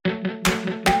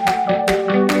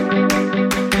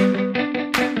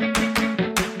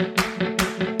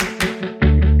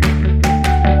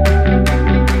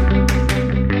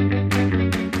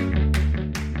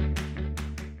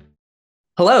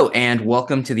Hello, and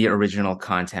welcome to the Original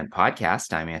Content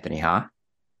Podcast. I'm Anthony Ha,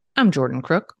 I'm Jordan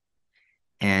Crook.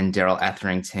 and Daryl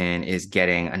Etherington is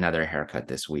getting another haircut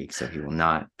this week, so he will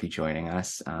not be joining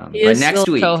us. He But is still next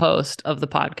a week, co-host of the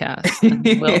podcast and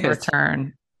will yes.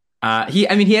 return. He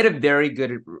had a very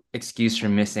good excuse for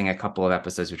missing a couple of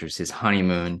episodes, which was his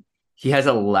honeymoon. He has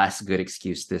a less good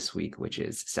excuse this week, which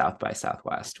is South by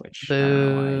Southwest, which I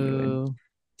don't know why you would Boo.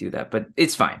 do that, but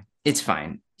it's fine. It's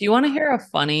fine. Do you want to hear a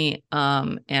funny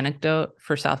anecdote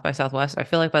for South by Southwest? I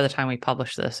feel like by the time we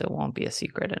publish this, it won't be a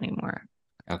secret anymore.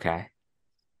 Okay.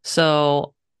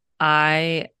 So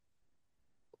I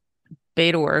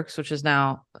BetaWorks, which is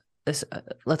now this.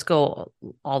 Let's go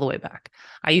all the way back.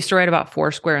 I used to write about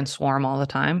Foursquare and Swarm all the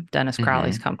time. Dennis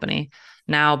Crowley's Mm-hmm. company.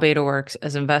 Now BetaWorks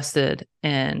is invested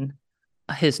in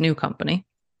his new company,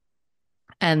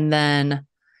 and then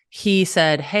he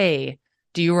said, "Hey,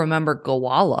 do you remember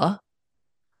Gowalla?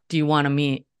 Do you want to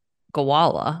meet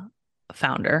Gowalla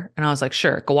founder?" And I was like,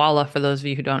 "Sure." Gowalla, for those of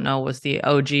you who don't know, was the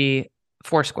OG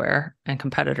Foursquare and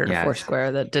competitor to Yes.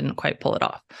 Foursquare that didn't quite pull it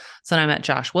off. So then I met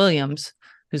Josh Williams,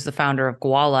 who's the founder of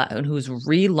Gowalla and who's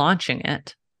relaunching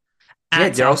it Yeah,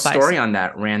 at Daryl's South by. story on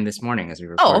that ran this morning as we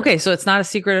Oh, recorded. okay. So it's not a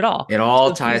secret at all. It all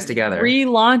So ties he's together.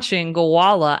 relaunching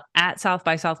Gowalla at South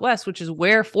by Southwest, which is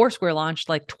where Foursquare launched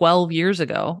like 12 years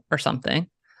ago or something.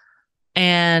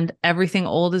 And everything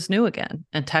old is new again.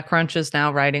 And TechCrunch is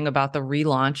now writing about the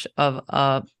relaunch of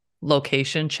a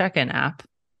location check-in app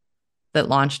that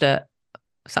launched at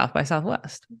South by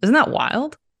Southwest. Isn't that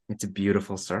wild? It's a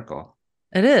beautiful circle.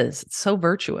 It is. It's so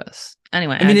virtuous.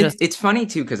 Anyway, I mean, it's funny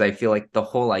too, because I feel like the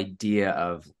whole idea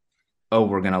of, oh,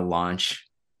 we're gonna launch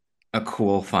a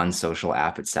cool, fun social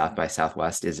app at South by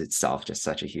Southwest is itself just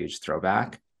such a huge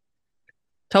throwback.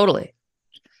 totally.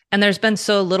 And there's been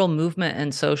so little movement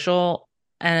in social.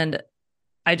 And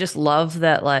I just love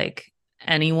that like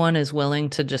anyone is willing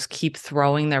to just keep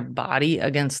throwing their body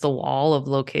against the wall of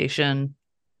location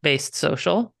based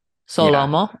social. Yeah.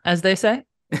 Solomo, as they say.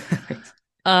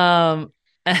 Um,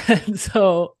 and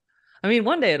so I mean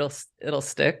one day it'll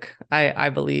stick. I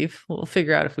believe. We'll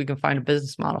figure out if we can find a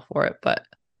business model for it. But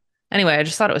anyway, I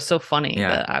just thought it was so funny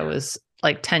Yeah. that I was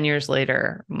like 10 years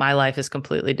later, my life is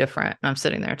completely different. And I'm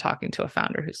sitting there talking to a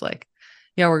founder who's like,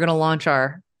 yeah, we're going to launch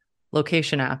our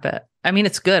location app at, I mean,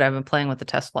 it's good. I've been playing with the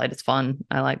test flight. It's fun.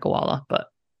 I like Gowalla, but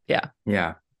yeah,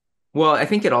 Yeah. Well, I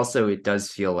think it does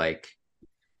feel like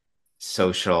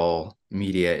social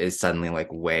media is suddenly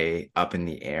like way up in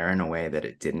the air in a way that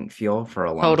it didn't feel for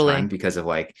a long time totally. because of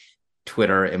like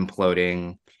Twitter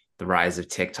imploding, the rise of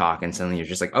TikTok, and suddenly you're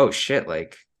just like, oh shit,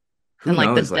 like who And like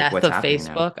the knows like death what's of happening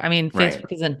now? Facebook. I mean, Right.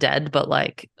 Facebook isn't dead, but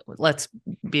like, let's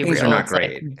be Things are real. not It's like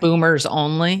great. boomers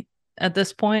only at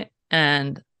this point.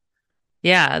 And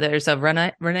yeah, there's a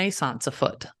renaissance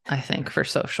afoot, I think, for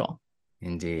social.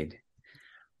 Indeed.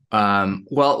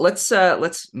 Well,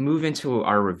 let's move into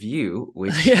our review,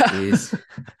 which Yeah. is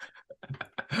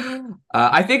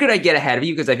I figured I'd get ahead of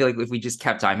you because I feel like if we just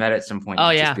kept time at it, at some point Oh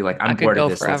you'd just yeah, be like, I I'm could bored of go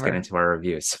this. Let's get forever. into our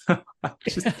review. So I'll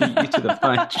just beat you to the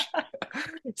punch.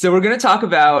 So we're gonna talk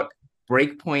about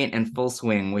Breakpoint and Full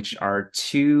Swing, which are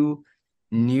two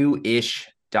new-ish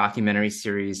documentary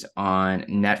series on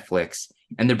Netflix.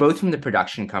 And they're both from the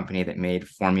production company that made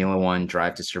Formula One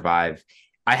Drive to Survive.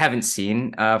 I haven't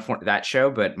seen that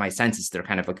show, but my sense is they're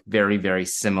kind of like very, very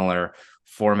similar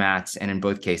formats. And in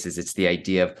both cases, it's the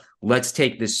idea of let's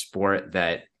take this sport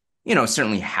that,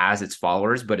 certainly has its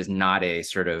followers, but is not a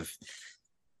sort of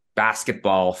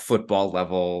basketball, football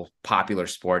level popular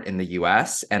sport in the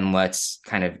US. And let's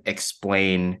kind of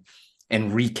explain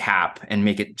and recap and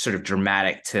make it sort of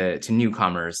dramatic to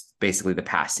newcomers, basically the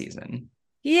past season.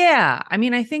 Yeah, I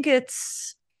mean, I think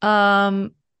there's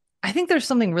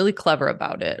something really clever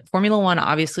about it. Formula One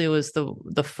obviously was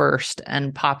the first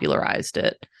and popularized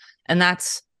it. And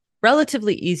that's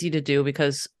relatively easy to do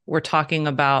because we're talking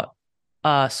about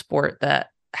a sport that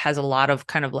has a lot of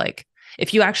kind of like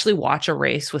if you actually watch a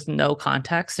race with no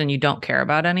context and you don't care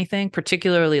about anything,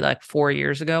 particularly like 4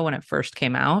 years ago when it first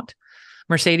came out,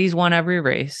 Mercedes won every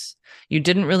race. You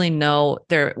didn't really know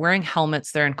they're wearing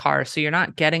helmets, they're in cars. So you're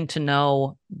not getting to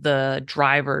know the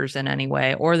drivers in any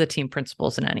way or the team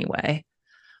principals in any way.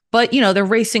 But, they're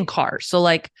racing cars. So,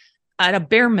 like, at a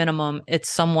bare minimum, it's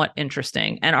somewhat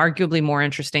interesting and arguably more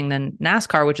interesting than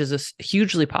NASCAR, which is a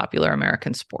hugely popular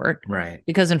American sport. Right.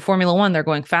 Because in Formula One, they're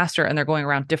going faster and they're going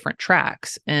around different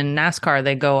tracks. In NASCAR,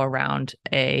 they go around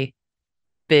a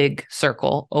big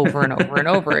circle over and over and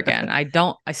over again.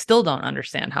 I still don't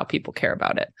understand how people care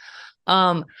about it.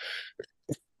 Um,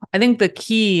 I think the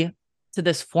key to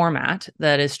this format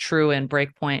that is true in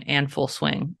Breakpoint and Full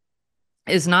Swing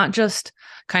is not just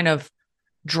kind of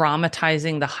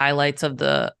dramatizing the highlights of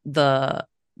the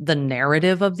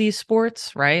narrative of these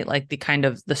sports, right? Like the kind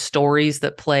of the stories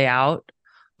that play out,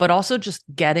 but also just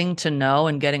getting to know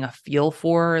and getting a feel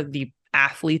for the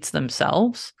athletes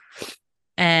themselves.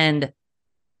 And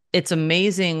it's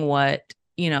amazing what,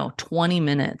 20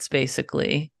 minutes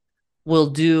basically will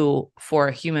do for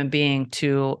a human being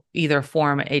to either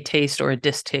form a taste or a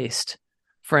distaste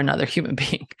for another human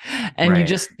being. And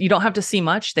Right. you don't have to see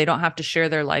much. They don't have to share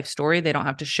their life story. They don't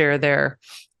have to share their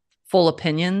full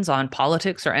opinions on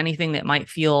politics or anything that might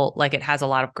feel like it has a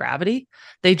lot of gravity.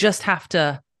 They just have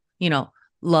to,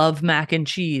 love mac and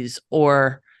cheese,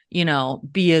 or,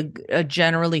 be a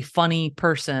generally funny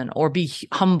person, or be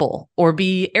humble, or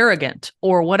be arrogant,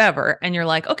 or whatever. And you're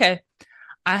like, okay,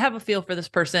 I have a feel for this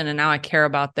person, and now I care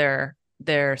about their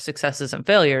successes and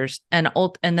failures, and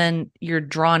then you're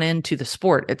drawn into the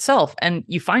sport itself, and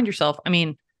you find yourself. I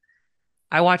mean,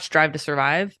 I watched Drive to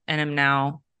Survive, and am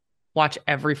now watch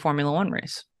every Formula One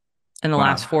race in the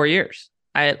last Wow. 4 years.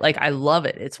 I love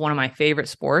it. It's one of my favorite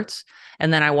sports.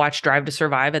 And then I watch Drive to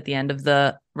Survive at the end of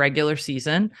the regular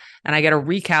season, and I get a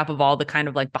recap of all the kind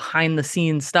of like behind the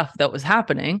scenes stuff that was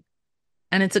happening.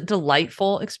 And it's a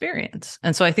delightful experience.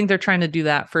 And so I think they're trying to do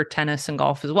that for tennis and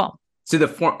golf as well. So the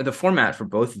format for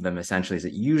both of them essentially is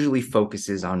it usually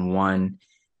focuses on one,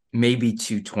 maybe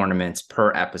two tournaments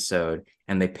per episode,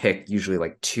 and they pick usually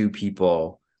like two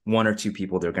people, one or two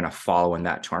people they're going to follow in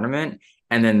that tournament.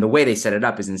 And then the way they set it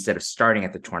up is instead of starting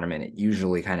at the tournament, it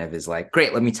usually kind of is like,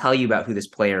 great, let me tell you about who this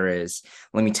player is.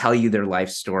 Let me tell you their life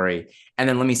story. And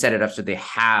then let me set it up so they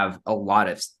have a lot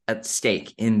of at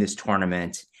stake in this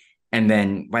tournament. And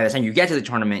then by the time you get to the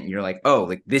tournament, you're like, oh,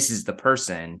 like this is the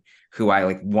person who I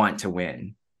like want to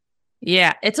win.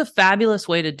 Yeah, it's a fabulous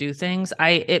way to do things.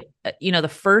 The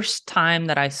first time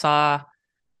that I saw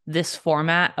this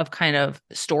format of kind of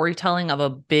storytelling of a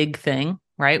big thing,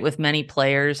 right, with many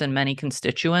players and many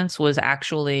constituents, was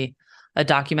actually a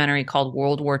documentary called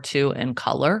World War II in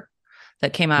Color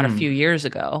that came out a few years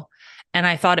ago. And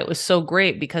I thought it was so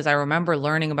great because I remember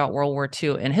learning about World War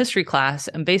II in history class.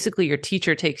 And basically, your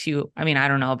teacher takes you, I mean, I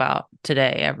don't know about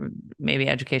today. Maybe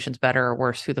education's better or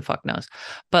worse. Who the fuck knows?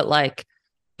 But like,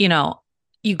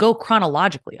 you go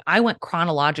chronologically. I went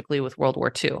chronologically with World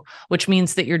War II, which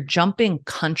means that you're jumping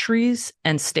countries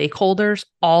and stakeholders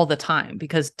all the time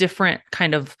because different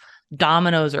kind of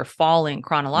dominoes are falling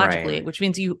chronologically, Right. which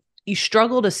means you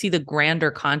struggle to see the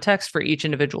grander context for each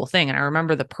individual thing. And I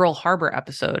remember the Pearl Harbor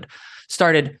episode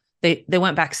started, they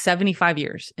went back 75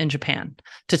 years in Japan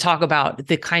to talk about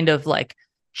the kind of like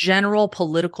general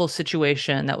political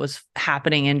situation that was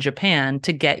happening in Japan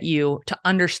to get you to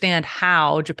understand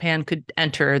how Japan could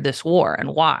enter this war and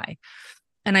why.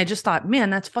 And I just thought, man,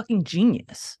 that's fucking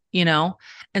genius,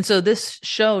 And so this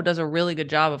show does a really good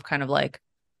job of kind of like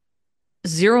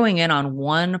zeroing in on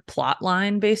one plot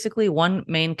line, basically one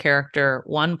main character,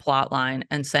 one plot line,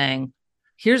 and saying,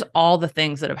 here's all the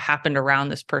things that have happened around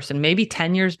this person, maybe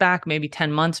 10 years back, maybe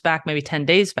 10 months back, maybe 10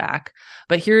 days back.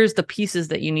 But here's the pieces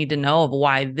that you need to know of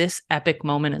why this epic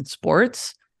moment in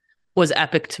sports was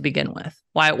epic to begin with,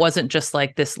 why it wasn't just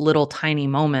like this little tiny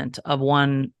moment of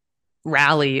one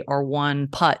rally or one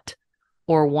putt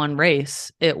or one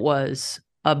race. It was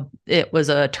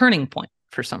a turning point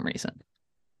for some reason.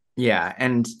 Yeah.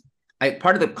 And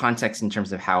part of the context in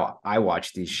terms of how I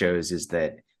watch these shows is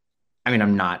that, I mean,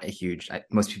 I'm not a huge,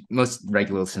 most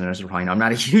regular listeners will probably know I'm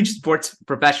not a huge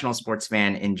professional sports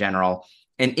fan in general.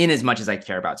 And in as much as I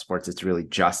care about sports, it's really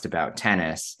just about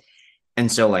tennis.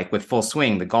 And so like with Full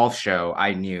Swing, the golf show,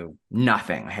 I knew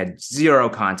nothing. I had zero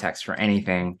context for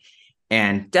anything.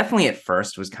 And definitely at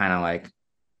first was kind of like,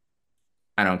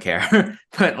 I don't care.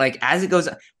 But like as it goes,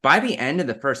 by the end of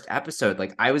the first episode,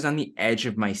 like I was on the edge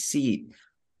of my seat,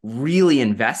 really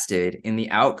invested in the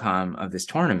outcome of this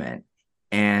tournament.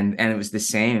 And it was the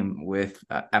same with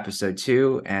episode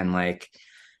 2. And like,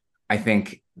 I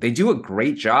think they do a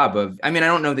great job of, I mean, I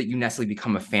don't know that you necessarily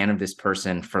become a fan of this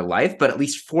person for life, but at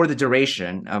least for the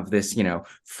duration of this,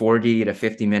 40 to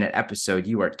 50-minute episode,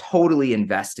 you are totally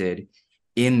invested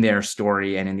in their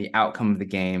story and in the outcome of the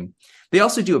game. They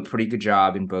also do a pretty good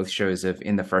job in both shows of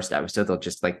in the first episode, they'll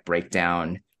just like break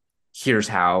down, here's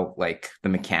how like the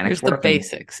mechanics Here's work. the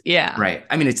basics. Yeah. Right.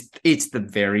 I mean, it's the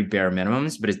very bare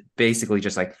minimums, but it's basically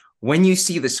just like when you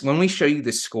see this, when we show you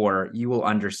the score, you will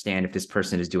understand if this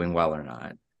person is doing well or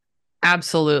not.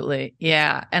 Absolutely.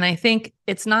 Yeah. And I think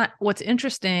what's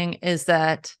interesting is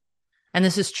that, and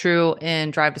this is true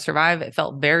in Drive to Survive, it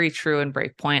felt very true in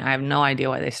Breakpoint. I have no idea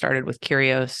why they started with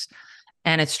Kyrgios.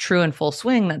 And it's true in Full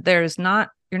Swing that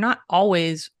you're not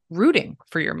always rooting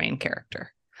for your main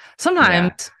character.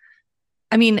 Sometimes,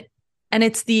 I mean, And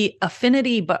it's the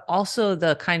affinity, but also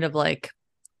the kind of like,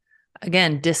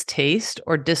 again, distaste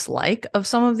or dislike of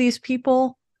some of these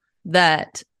people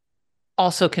that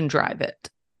also can drive it,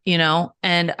 you know?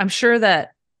 And I'm sure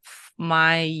that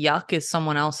my yuck is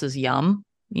someone else's yum,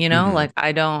 you know? Mhm. Like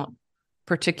I don't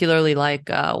particularly like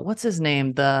what's his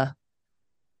name? The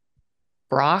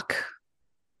Brock.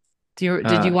 Did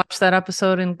you Uh, watch that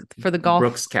episode for the golf?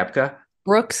 Brooks Koepka.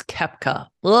 Brooks Koepka.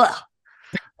 Ugh.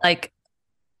 Like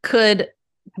could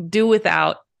do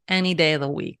without any day of the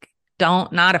week.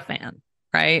 Not a fan,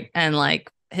 right? And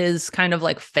like his kind of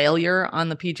like failure on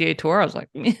the PGA Tour, I was like,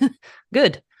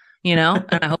 good, you know.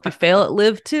 And I hope you fail at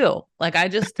Live too. Like I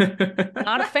just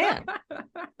not a fan.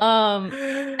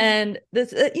 And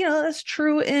this, you know, that's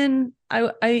true in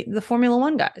the Formula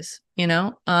One guys, you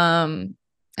know.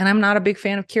 And I'm not a big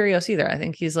fan of Kyrgios either. I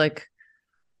think he's like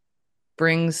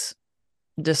brings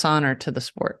dishonor to the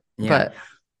sport, Yeah. but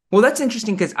Well, that's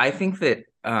interesting because I think that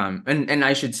and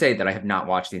I should say that I have not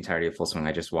watched the entirety of Full Swing.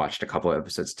 I just watched a couple of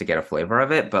episodes to get a flavor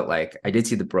of it, but like I did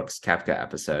see the Brooks Koepka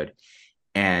episode,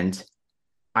 and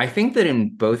I think that in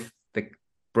both the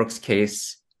Brooks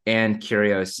case and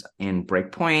Kyrgios in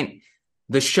Breakpoint,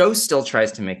 the show still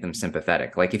tries to make them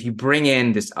sympathetic. Like if you bring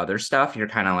in this other stuff, you're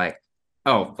kind of like,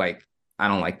 oh, like I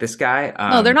don't like this guy.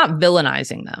 no, they're not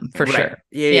villainizing them for Right. sure.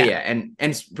 Yeah. And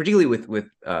particularly with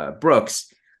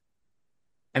Brooks,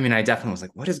 I mean, I definitely was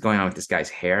like, what is going on with this guy's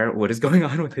hair? What is going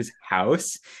on with his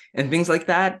house and things like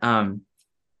that? And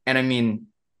I mean,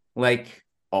 like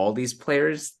all these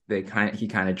players, he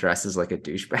kind of dresses like a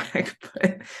douchebag,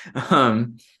 but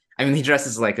I mean, he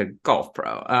dresses like a golf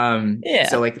pro. Yeah.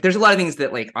 So like, there's a lot of things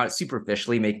that like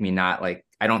superficially make me not like.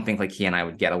 I don't think like he and I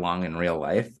would get along in real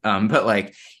life. But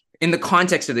like in the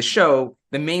context of the show,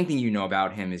 the main thing you know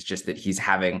about him is just that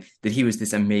he was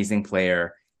this amazing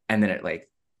player, and then it like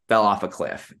fell off a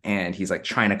cliff, and he's like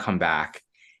trying to come back.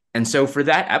 And so for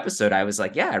that episode, I was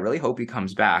like, yeah, I really hope he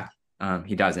comes back.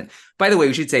 He doesn't. By the way,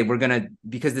 we should say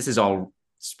because this is all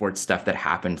sports stuff that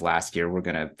happened last year, we're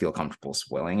gonna feel comfortable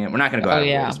spoiling it. We're not gonna go Oh out of our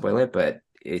way yeah. to spoil it, but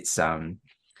it's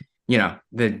you know,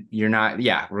 you're not,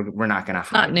 yeah, we're not gonna Not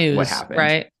hide what news, happened.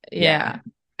 right? Yeah.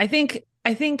 I think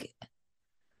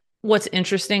what's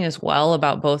interesting as well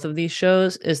about both of these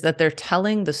shows is that they're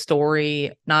telling the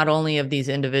story not only of these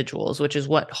individuals, which is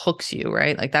what hooks you,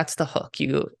 right? Like that's the hook.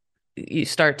 You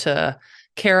start to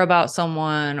care about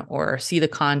someone or see the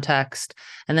context,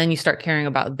 and then you start caring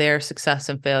about their success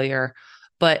and failure.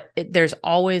 But there's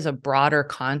always a broader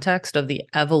context of the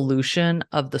evolution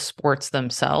of the sports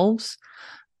themselves.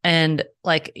 And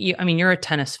like I mean, you're a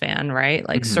tennis fan, right?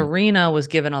 Like Mhm. Serena was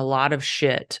given a lot of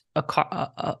shit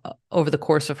over the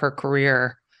course of her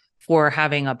career for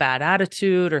having a bad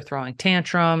attitude or throwing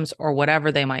tantrums or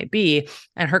whatever they might be.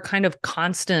 And her kind of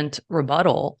constant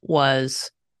rebuttal was,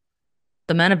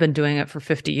 the men have been doing it for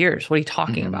 50 years. What are you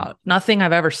talking Mhm. about? Nothing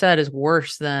I've ever said is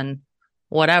worse than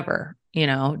whatever, you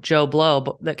know, Joe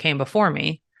Blow that came before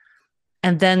me.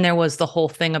 And then there was the whole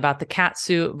thing about the cat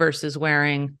suit versus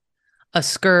wearing a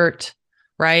skirt,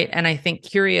 right? And I think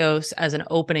Kyrgios as an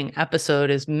opening episode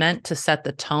is meant to set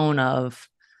the tone of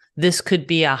this could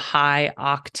be a high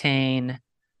octane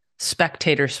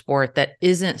spectator sport that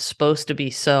isn't supposed to be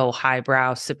so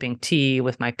highbrow sipping tea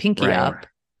with my pinky up.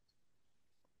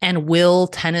 And will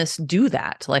tennis do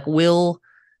that? Like, will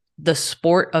the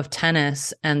sport of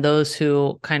tennis and those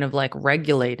who kind of like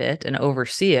regulate it and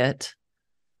oversee it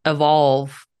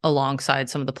evolve alongside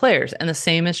some of the players? And the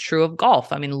same is true of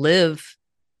golf. I mean, Live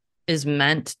is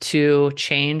meant to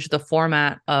change the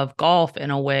format of golf in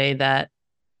a way that,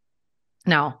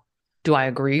 now, do I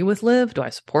agree with Live? Do I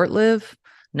support Live?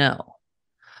 No.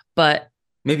 But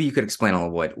maybe you could explain all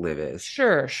of what Live is.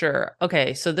 Sure.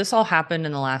 Okay, so this all happened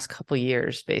in the last couple of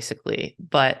years, basically.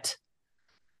 But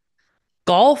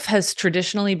golf has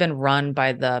traditionally been run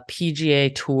by the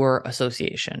PGA Tour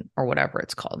Association, or whatever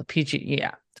it's called, the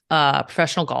PGA,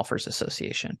 Professional Golfers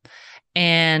Association.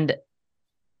 And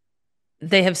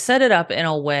they have set it up in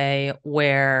a way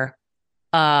where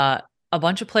a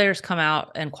bunch of players come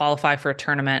out and qualify for a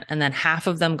tournament, and then half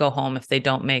of them go home if they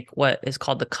don't make what is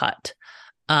called the cut.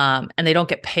 And they don't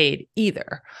get paid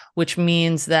either, which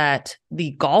means that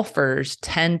the golfers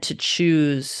tend to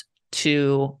choose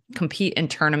to compete in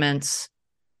tournaments.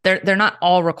 They're not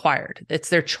all required. It's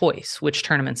their choice which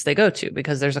tournaments they go to,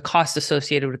 because there's a cost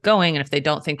associated with going. And if they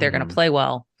don't think they're going to play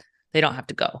well, they don't have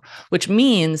to go, which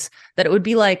means that it would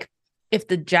be like if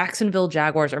the Jacksonville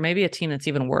Jaguars, or maybe a team that's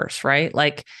even worse, right?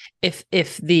 Like if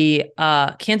the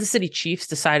Kansas City Chiefs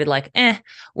decided like,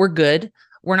 we're good,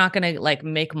 we're not going to like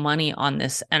make money on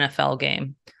this NFL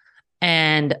game.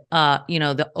 and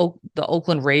the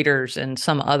Oakland Raiders and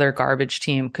some other garbage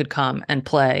team could come and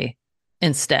play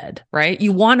instead, right?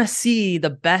 You want to see the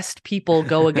best people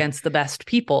go against the best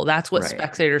people. That's what Right.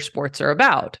 spectator sports are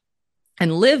about.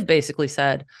 And Live basically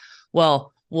said,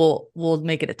 well, we'll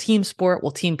make it a team sport.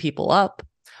 We'll team people up.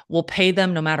 We'll pay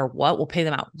them no matter what. We'll pay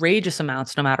them outrageous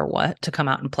amounts no matter what to come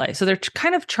out and play. So they're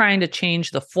kind of trying to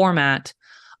change the format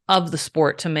of the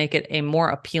sport to make it a more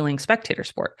appealing spectator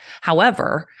sport.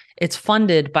 However, it's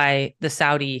funded by the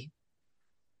Saudi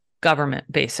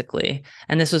government, basically.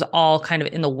 And this was all kind of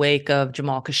in the wake of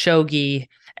Jamal Khashoggi,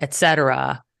 et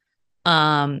cetera.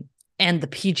 And the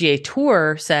PGA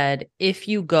Tour said, if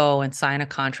you go and sign a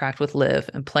contract with Live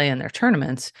and play in their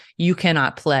tournaments, you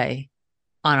cannot play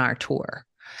on our tour,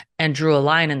 and drew a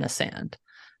line in the sand,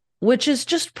 which is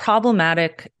just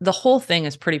problematic. The whole thing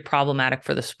is pretty problematic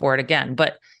for the sport again,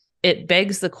 but it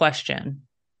begs the question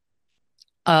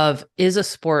of, is a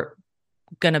sport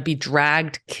going to be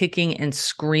dragged kicking and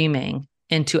screaming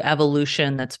into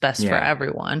evolution that's best for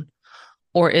everyone?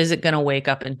 Or is it going to wake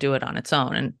up and do it on its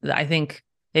own? And I think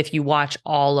if you watch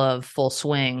all of Full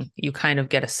Swing, you kind of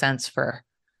get a sense for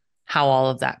how all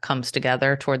of that comes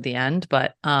together toward the end.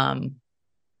 But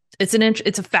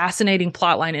it's a fascinating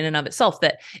plot line in and of itself,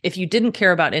 that if you didn't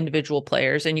care about individual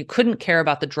players and you couldn't care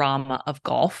about the drama of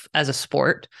golf as a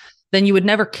sport, then you would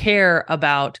never care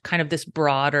about kind of this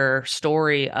broader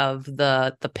story of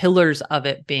the pillars of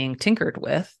it being tinkered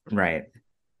with. Right.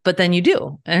 But then you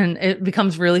do, and it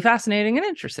becomes really fascinating and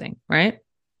interesting, right?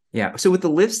 Yeah. So with the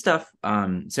Live stuff,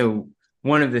 so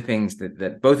one of the things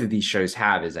that both of these shows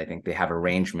have is, I think they have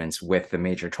arrangements with the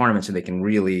major tournaments so they can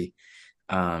really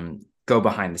go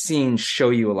behind the scenes, show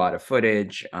you a lot of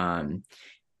footage.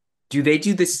 Do they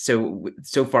do this?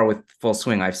 So far with Full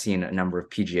Swing, I've seen a number of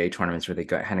PGA tournaments where they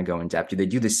kind of go in depth. Do they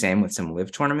do the same with some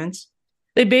Live tournaments?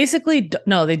 They basically,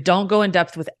 no, they don't go in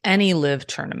depth with any Live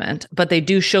tournament, but they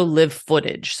do show Live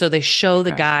footage. So they show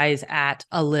the guys at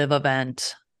a Live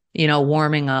event,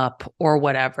 warming up or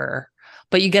whatever.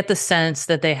 But you get the sense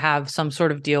that they have some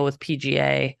sort of deal with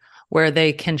PGA where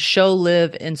they can show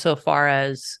Live insofar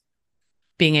as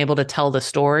being able to tell the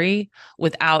story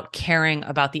without caring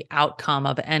about the outcome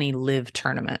of any Live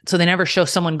tournament. So they never show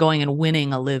someone going and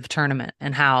winning a Live tournament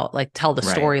and how, tell the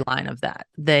storyline of that.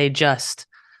 They just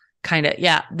kind of,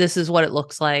 this is what it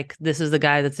looks like. This is the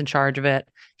guy that's in charge of it.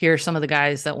 Here are some of the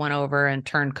guys that went over and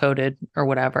turned coded or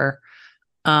whatever.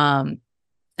 And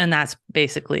that's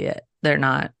basically it. They're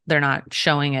not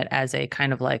showing it as a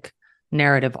kind of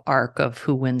narrative arc of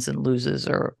who wins and loses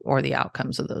or the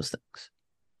outcomes of those things.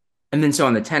 And then so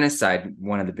on the tennis side,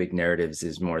 one of the big narratives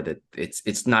is more that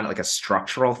it's not like a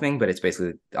structural thing, but it's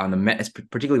basically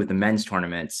particularly with the men's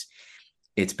tournaments,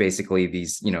 it's basically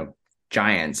these,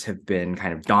 giants have been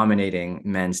kind of dominating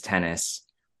men's tennis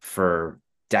for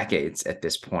decades at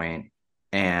this point.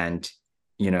 And,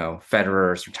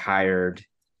 Federer's retired,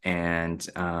 and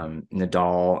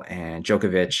Nadal and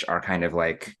Djokovic are kind of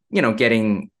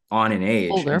getting on in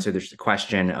age. Older. And so there's the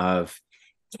question of,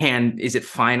 is it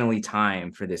finally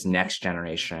time for this next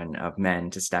generation of men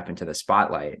to step into the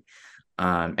spotlight?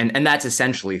 And that's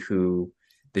essentially who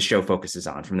the show focuses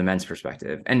on from the men's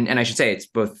perspective. And I should say it's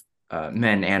both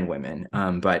men and women,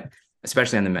 but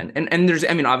especially on the men.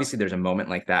 And obviously there's a moment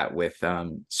like that with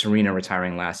Serena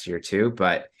retiring last year too,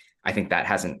 but I think that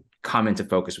hasn't come into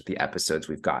focus with the episodes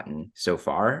we've gotten so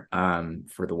far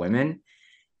for the women.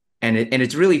 And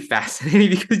it's really fascinating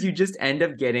because you just end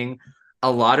up getting a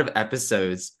lot of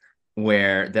episodes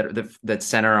where that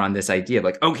center on this idea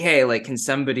of okay, can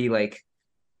somebody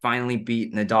finally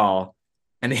beat Nadal?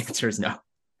 And the answer is no.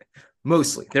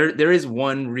 Mostly. There is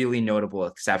one really notable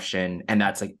exception, and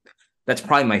that's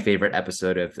probably my favorite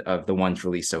episode of the ones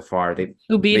released so far.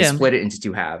 Who beat him? Split it into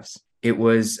two halves. It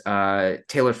was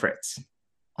Taylor Fritz.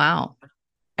 Wow.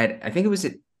 I think it was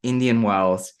at Indian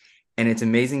Wells, and it's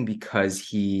amazing because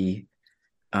he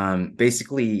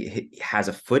basically has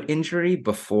a foot injury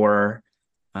before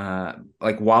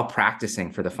while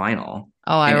practicing for the final.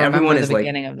 Oh, I remember the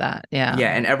beginning of that. Yeah. Yeah.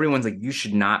 And everyone's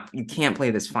you can't play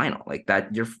this final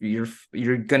that.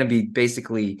 You're going to be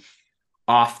basically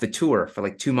off the tour for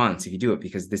 2 months if you do it,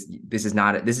 because this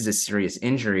is a serious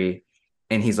injury.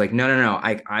 And he's like, no,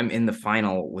 I'm in the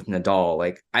final with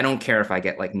Nadal. I don't care if I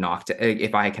get knocked,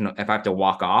 if I have to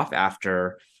walk off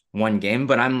after one game,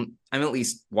 but I'm at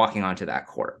least walking onto that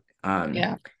court.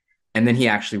 Yeah. And then he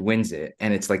actually wins it,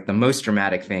 and it's the most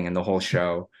dramatic thing in the whole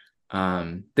show.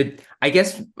 I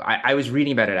guess I was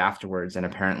reading about it afterwards, and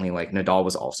apparently Nadal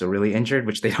was also really injured,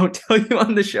 which they don't tell you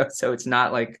on the show. So it's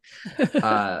not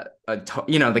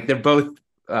they're both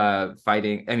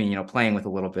fighting. Playing with a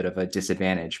little bit of a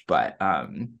disadvantage, but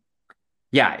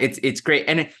Yeah, it's great.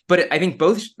 But I think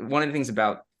both, one of the things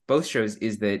about both shows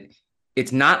is that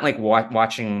it's not like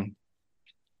watching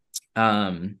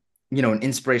an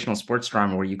inspirational sports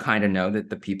drama where you kind of know that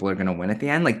the people are going to win at the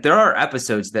end. Like there are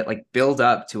episodes that like build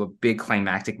up to a big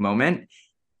climactic moment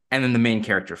and then the main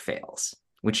character fails,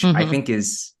 which I Mm-hmm. think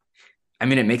is, I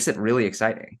mean, it makes it really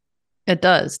exciting. It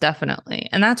does, definitely.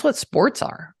 And that's what sports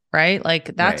are, right?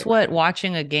 Like that's Right. what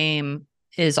watching a game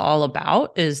is all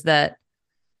about, is that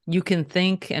you can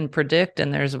think and predict,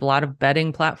 and there's a lot of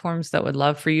betting platforms that would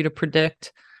love for you to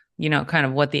predict, kind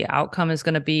of what the outcome is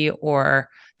going to be, or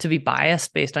to be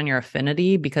biased based on your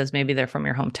affinity because maybe they're from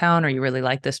your hometown or you really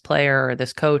like this player or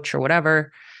this coach or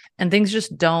whatever. And things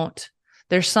just don't,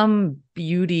 there's some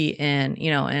beauty in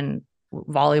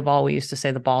volleyball, we used to say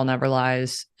the ball never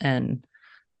lies. And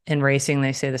in racing,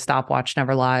 they say the stopwatch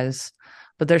never lies.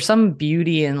 But there's some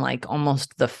beauty in like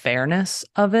almost the fairness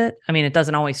of it. I mean, it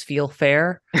doesn't always feel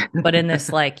fair, but in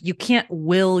this, like, you can't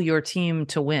will your team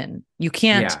to win. You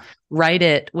can't Yeah. write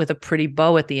it with a pretty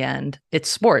bow at the end. It's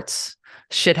sports.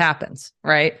 Shit happens,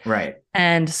 right? Right.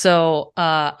 And so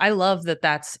I love that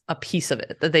that's a piece of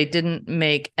it, that they didn't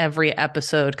make every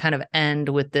episode kind of end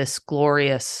with this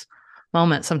glorious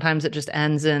moment. Sometimes it just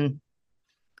ends in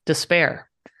despair.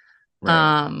 Right.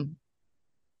 Um,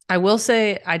 I will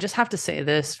say, I just have to say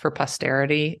this for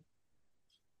posterity.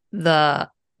 The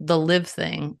live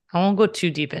thing, I won't go too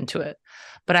deep into it,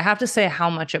 but I have to say how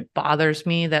much it bothers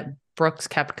me that Brooks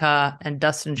Koepka and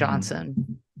Dustin Mhm.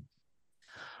 Johnson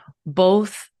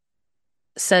both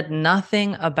said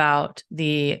nothing about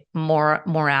the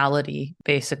morality,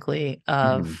 basically, Mhm.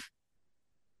 of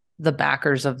the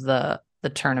backers of the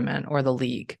tournament or the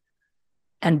league.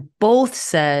 And both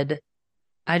said,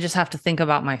 I just have to think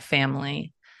about my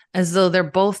family, as though they're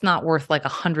both not worth like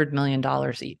 $100 million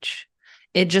each.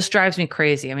 It just drives me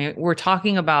crazy. I mean, we're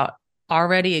talking about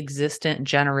already existent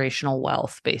generational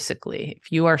wealth, basically.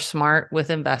 If you are smart with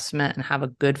investment and have a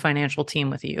good financial team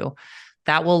with you,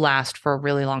 that will last for a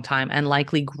really long time and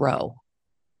likely grow.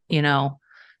 You know,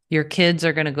 your kids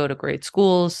are going to go to great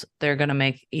schools, they're going to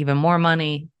make even more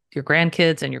money. Your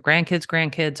grandkids and your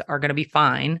grandkids' are going to be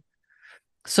fine.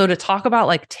 So to talk about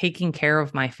like taking care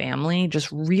of my family just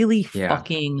really Yeah.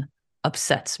 fucking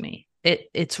upsets me.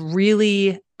 It's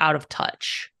really out of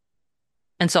touch.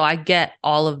 And so I get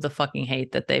all of the fucking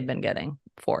hate that they've been getting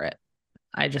for it.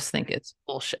 I just think it's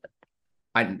bullshit.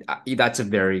 That's a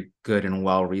very good and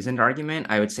well-reasoned argument.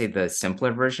 I would say the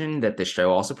simpler version that the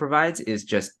show also provides is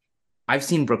just I've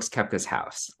seen Brooks Koepka's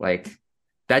house. Like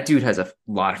that dude has a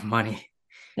lot of money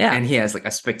Yeah. and he has like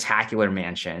a spectacular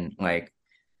mansion. Like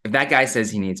if that guy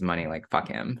says he needs money, like fuck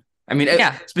him. I mean,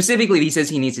 Yeah. specifically, he says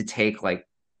he needs to take like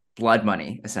blood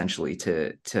money essentially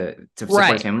to support his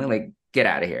Right. family. Like get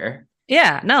out of here.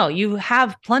 Yeah. No, you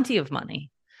have plenty of money.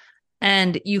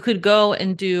 And you could go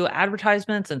and do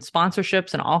advertisements and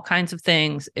sponsorships and all kinds of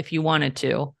things if you wanted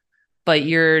to, but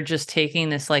you're just taking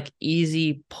this like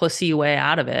easy pussy way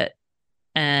out of it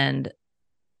and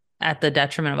at the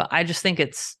detriment of it. I just think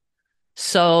it's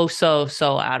so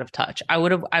out of touch. I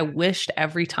wished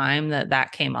every time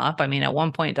that came up. I mean, at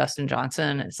one point, Dustin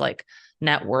Johnson, it's like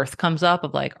net worth comes up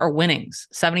of like, or winnings,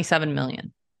 77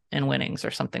 million in winnings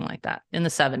or something like that in the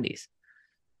 70s.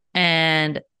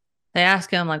 And they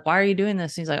ask him, like, why are you doing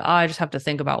this? And he's like, oh, I just have to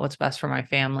think about what's best for my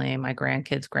family, my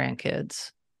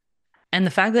grandkids. And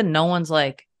the fact that no one's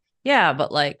like, yeah,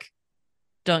 but like,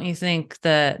 don't you think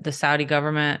that the Saudi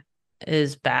government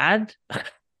is bad?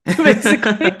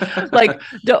 Basically, like,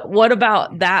 what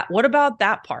about that? What about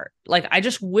that part? Like, I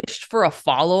just wished for a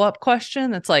follow-up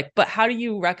question that's like, but how do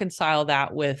you reconcile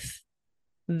that with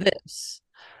this?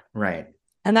 Right.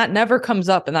 And that never comes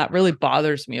up, and that really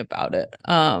bothers me about it.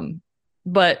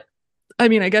 But I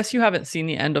mean, I guess you haven't seen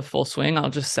the end of Full Swing. I'll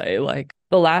just say, like,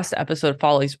 the last episode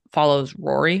follows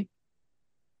Rory,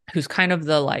 who's kind of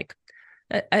the like,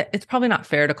 it's probably not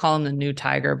fair to call him the new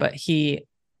Tiger, but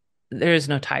there is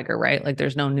no Tiger, right? Like,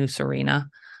 there's no new Serena,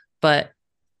 but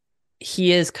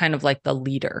he is kind of like the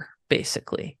leader,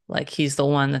 basically. Like, he's the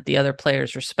one that the other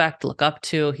players respect, look up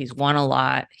to. He's won a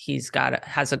lot.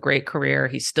 Has a great career.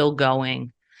 He's still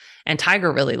going. And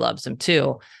Tiger really loves him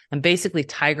too. And basically,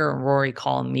 Tiger and Rory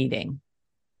call a meeting,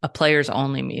 a players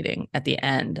only meeting at the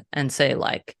end, and say,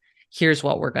 like, here's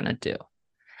what we're going to do.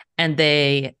 And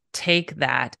they take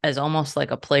that as almost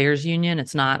like a players union.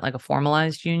 It's not like a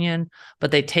formalized union,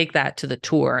 but they take that to the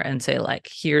tour and say, like,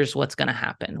 here's what's going to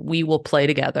happen. We will play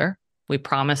together. We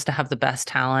promise to have the best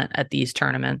talent at these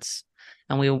tournaments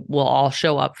and we will all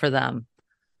show up for them.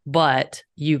 But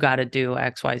you got to do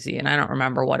XYZ. And I don't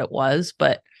remember what it was,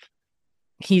 but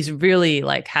he's really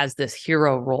like has this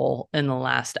hero role in the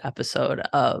last episode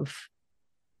of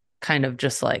kind of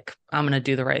just like, I'm going to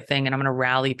do the right thing and I'm going to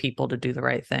rally people to do the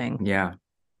right thing. Yeah.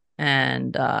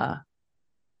 And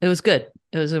it was good.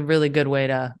 It was a really good way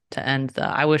to end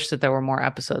I wish that there were more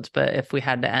episodes, but if we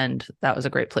had to end, that was a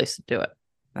great place to do it.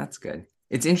 That's good.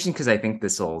 It's interesting because I think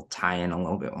this will tie in a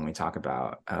little bit when we talk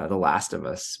about The Last of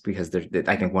Us, because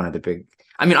I think one of the big,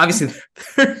 I mean, obviously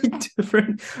they're very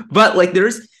different, but like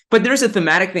there's a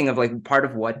thematic thing of like part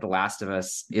of what The Last of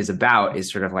Us is about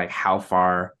is sort of like how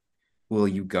far will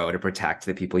you go to protect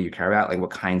the people you care about? Like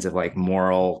what kinds of like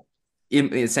moral,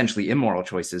 essentially immoral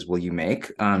choices will you make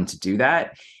to do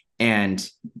that? And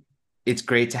it's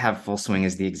great to have Full Swing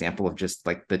as the example of just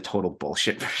like the total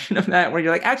bullshit version of that, where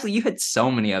you're like, actually, you had so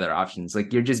many other options.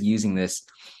 Like you're just using this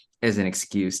as an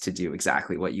excuse to do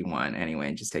exactly what you want anyway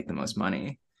and just take the most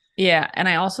money. Yeah. And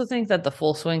I also think that the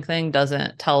Full Swing thing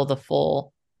doesn't tell the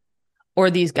full,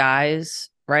 or these guys,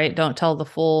 right, don't tell the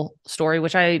full story,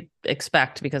 which I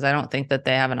expect because I don't think that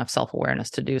they have enough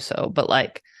self-awareness to do so. But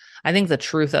like, I think the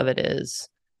truth of it is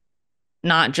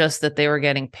not just that they were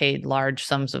getting paid large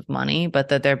sums of money, but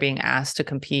that they're being asked to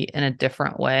compete in a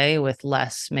different way with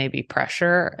less maybe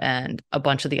pressure and a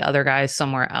bunch of the other guys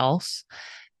somewhere else.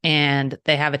 And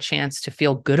they have a chance to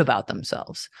feel good about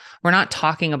themselves. We're not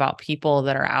talking about people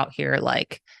that are out here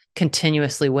like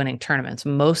continuously winning tournaments.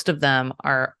 Most of them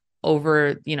are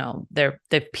over,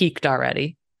 they've peaked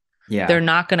already. Yeah. They're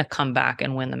not going to come back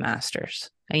and win the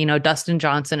Masters. And, Dustin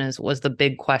Johnson was the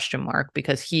big question mark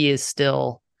because he is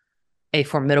still a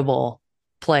formidable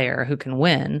player who can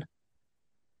win,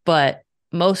 but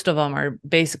most of them are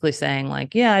basically saying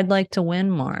like, yeah, I'd like to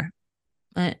win more.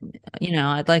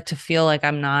 I'd like to feel like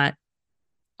I'm not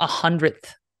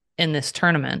 100th in this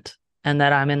tournament and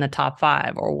that I'm in the top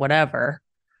 5 or whatever.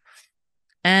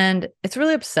 And it's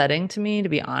really upsetting to me, to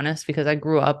be honest, because I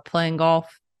grew up playing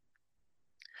golf.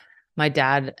 My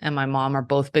dad and my mom are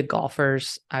both big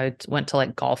golfers. I went to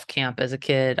like golf camp as a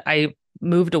kid. I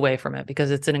moved away from it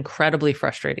because it's an incredibly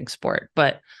frustrating sport,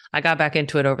 but I got back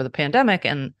into it over the pandemic.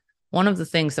 And one of the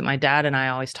things that my dad and I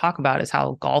always talk about is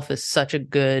how golf is such a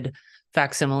good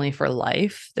facsimile for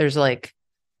life. There's like,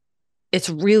 it's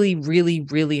really, really,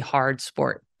 really hard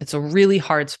sport. It's a really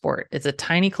hard sport. It's a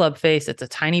tiny club face. It's a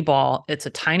tiny ball. It's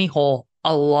a tiny hole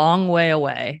a long way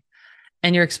away.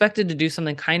 And you're expected to do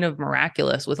something kind of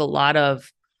miraculous with a lot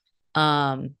of,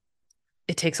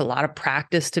 it takes a lot of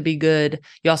practice to be good.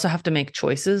 You also have to make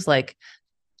choices. Like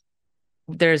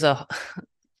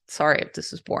sorry if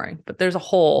this is boring, but there's a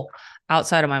hole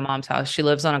outside of my mom's house. She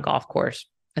lives on a golf course.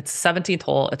 It's the 17th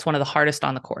hole. It's one of the hardest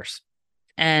on the course.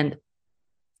 And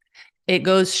it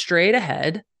goes straight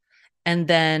ahead. And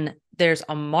then there's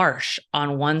a marsh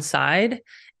on one side.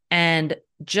 And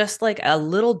just like a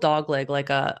little dog leg,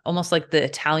 almost like the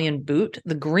Italian boot,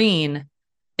 the green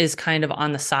is kind of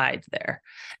on the side there.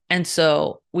 And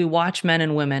so we watch men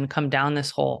and women come down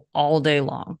this hole all day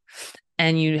long.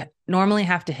 And you normally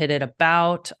have to hit it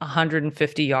about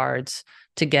 150 yards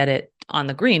to get it on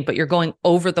the green, but you're going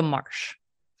over the marsh.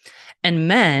 And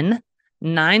men,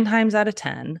 9 times out of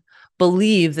 10,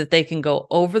 believe that they can go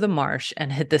over the marsh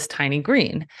and hit this tiny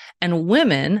green. And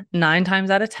women, 9 times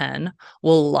out of 10,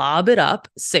 will lob it up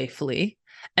safely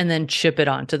and then chip it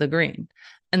onto the green.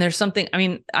 And there's something, I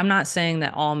mean, I'm not saying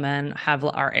that all men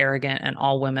are arrogant and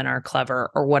all women are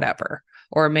clever or whatever,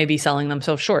 or maybe selling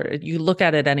themselves short. You look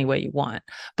at it any way you want.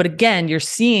 But again, you're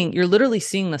literally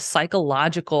seeing the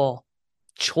psychological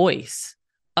choice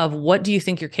of what do you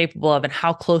think you're capable of and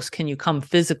how close can you come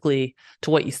physically to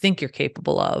what you think you're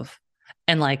capable of.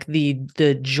 And like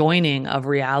the joining of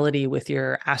reality with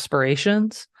your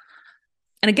aspirations.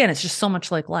 And again, it's just so much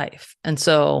like life. And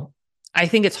so I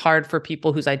think it's hard for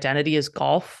people whose identity is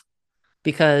golf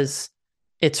because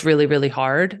it's really, really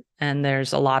hard. And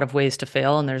there's a lot of ways to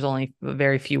fail. And there's only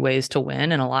very few ways to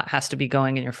win. And a lot has to be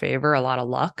going in your favor, a lot of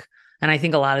luck. And I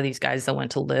think a lot of these guys that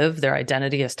went to live, their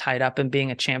identity is tied up in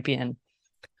being a champion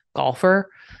golfer.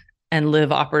 And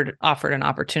Liv offered an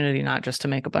opportunity not just to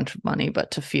make a bunch of money,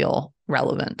 but to feel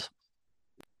relevant.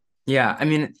 Yeah. I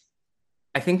mean,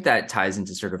 I think that ties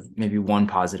into sort of maybe one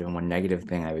positive and one negative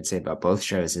thing I would say about both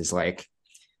shows is like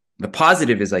the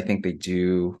positive is I think they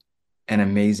do an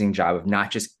amazing job of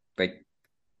not just like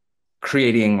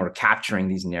creating or capturing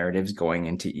these narratives going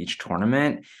into each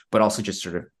tournament, but also just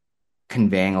sort of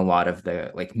conveying a lot of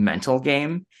the like mental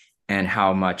game and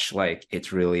how much like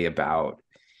it's really about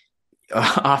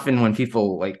often when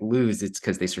people like lose, it's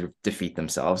because they sort of defeat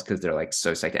themselves because they're like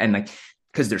so psyched and like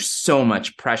because there's so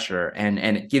much pressure and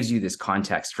it gives you this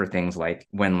context for things like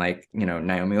when like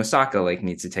Naomi Osaka like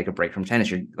needs to take a break from tennis.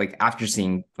 You're like after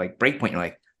seeing like Breakpoint, you're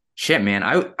like, shit, man,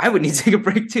 I would need to take a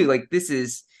break too. Like this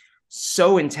is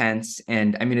so intense.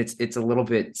 And I mean, it's a little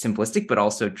bit simplistic, but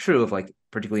also true of like,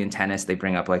 particularly in tennis, they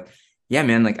bring up like, yeah,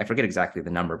 man, like I forget exactly the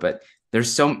number, but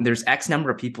there's X number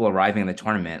of people arriving in the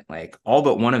tournament, like all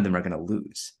but one of them are going to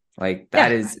lose. Like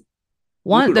that Yeah. is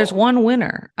There's brutal. one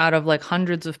winner out of like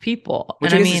hundreds of people.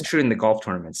 Which And I I guess is mean, true in the golf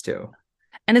tournaments too.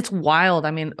 and it's wild.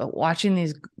 I mean, watching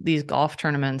these golf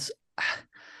tournaments,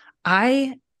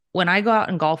 I when I go out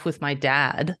and golf with my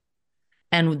dad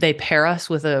and they pair us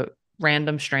with a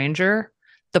random stranger,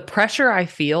 the pressure I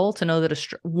feel to know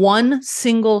that one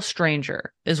single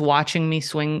stranger is watching me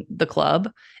swing the club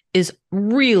is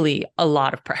really a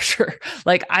lot of pressure.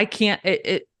 Like I can't,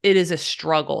 it is a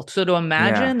struggle. So to Yeah.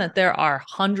 imagine that there are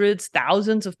hundreds,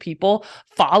 thousands of people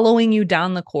following you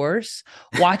down the course,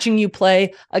 watching you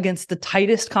play against the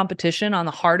tightest competition on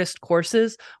the hardest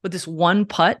courses with this one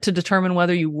putt to determine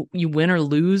whether you win or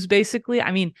lose, basically.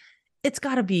 I mean, it's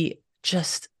got to be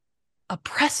just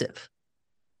oppressive.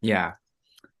 Yeah.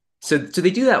 So they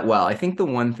do that well. I think the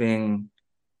one thing,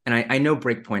 and I know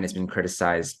Breakpoint has been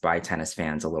criticized by tennis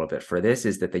fans a little bit for this,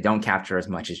 is that they don't capture as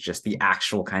much as just the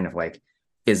actual kind of like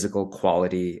physical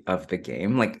quality of the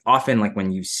game. Like often, like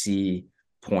when you see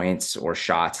points or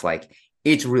shots, like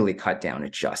it's really cut down to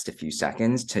just a few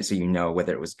seconds to so you know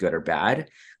whether it was good or bad.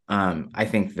 I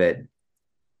think that,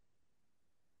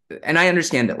 and I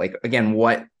understand that, like again,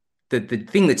 what the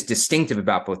thing that's distinctive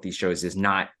about both these shows is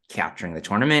not capturing the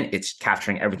tournament; it's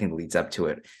capturing everything that leads up to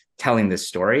it, telling this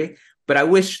story. But I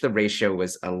wish the ratio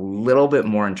was a little bit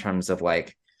more in terms of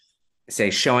like, say,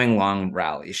 showing long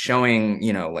rallies, showing,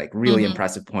 you know, like really Mm-hmm.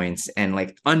 impressive points, and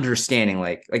like understanding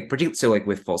like particularly so like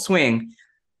with Full Swing,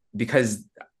 because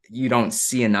you don't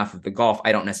see enough of the golf,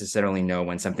 I don't necessarily know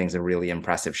when something's a really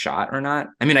impressive shot or not.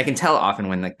 I mean, I can tell often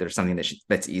when like there's something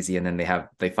that's easy and then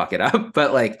they fuck it up.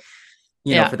 But like,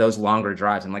 you know, Yeah, for those longer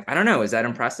drives, I'm like, I don't know, is that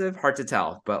impressive? Hard to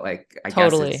tell. But like, I guess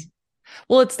it's totally.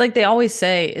 Well, it's like they always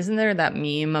say, isn't there that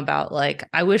meme about like,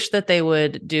 I wish that they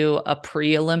would do a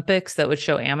pre-Olympics that would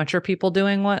show amateur people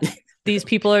doing what these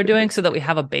people are doing so that we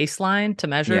have a baseline to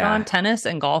measure it on. yeah. Tennis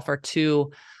and golf are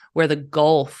two where the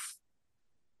gulf,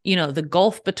 the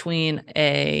gulf between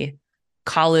a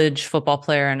college football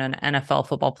player and an NFL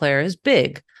football player is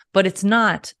big, but it's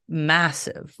not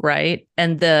massive, right?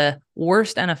 And the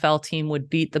worst NFL team would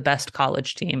beat the best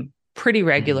college team pretty Mhm.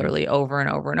 regularly over and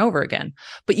over and over again.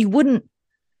 But you wouldn't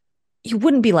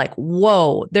be like,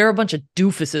 whoa, there are a bunch of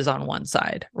doofuses on one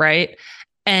side, right?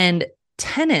 And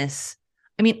tennis,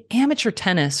 I mean, amateur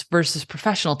tennis versus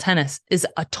professional tennis is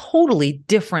a totally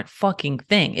different fucking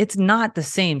thing. It's not the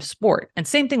same sport. And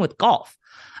same thing with golf.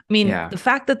 I mean, Yeah. the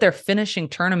fact that they're finishing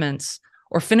tournaments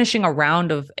or finishing a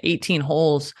round of 18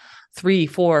 holes, 3,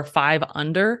 4, 5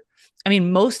 under. I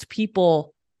mean, most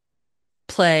people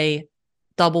play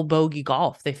double bogey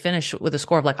golf. They finish with a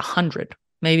score of like 100,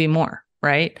 maybe more,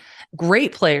 right?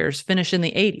 Great players finish in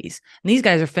the 80s, and these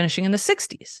guys are finishing in the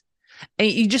 60s. And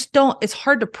you just don't, it's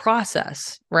hard to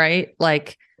process, right?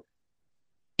 Like,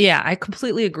 yeah, I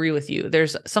completely agree with you.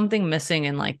 There's something missing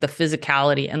in like the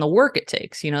physicality and the work it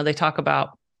takes. They talk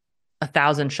about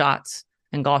 1,000 shots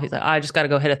in golf. He's like, I just got to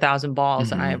go hit 1,000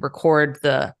 balls, and I Mhm. record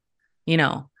the, you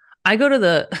know, I go to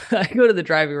the I go to the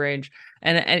driving range,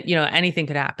 and anything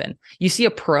could happen. You see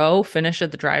a pro finish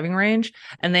at the driving range,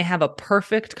 and they have a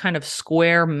perfect kind of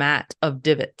square mat of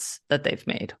divots that they've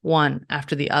made one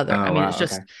after the other. I Oh mean, wow.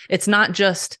 Okay. it's not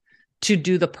just to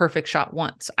do the perfect shot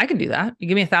once. I can do that. You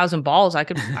give me 1,000 balls, I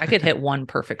could hit one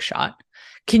perfect shot.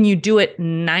 Can you do it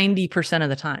 90% of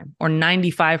the time or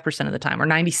 95% of the time or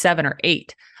 97 or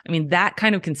 8? I mean, that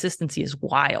kind of consistency is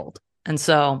wild. And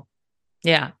so,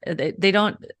 yeah, they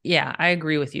don't, yeah, I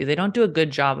agree with you. They don't do a good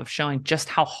job of showing just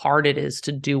how hard it is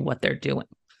to do what they're doing.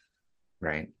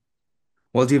 Right.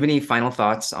 Well, do you have any final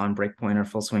thoughts on Breakpoint or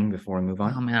Full Swing before we move Oh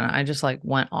on? man, I just like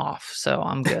went off. So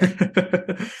I'm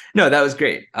good. No, that was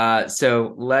great.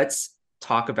 So let's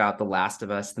talk about The Last of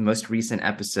Us. The most recent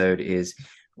episode is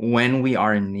When We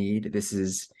Are in Need. This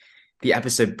is the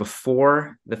episode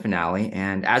before the finale.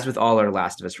 And as with all our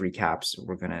Last of Us recaps,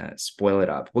 we're going to spoil it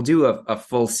up. We'll do a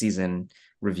full season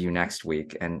review next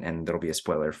week, and there'll be a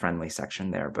spoiler friendly section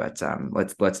there. But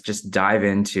let's just dive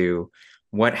into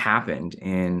what happened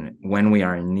in When We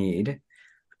Are in Need.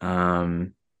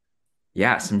 Um,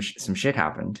 yeah, some shit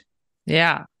happened.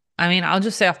 Yeah. I mean, I'll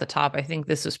just say off the top, I think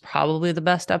this is probably the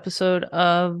best episode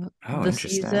of Oh, the interesting.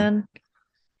 season.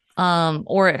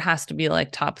 Or it has to be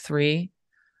like top 3.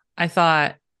 I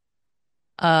thought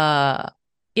uh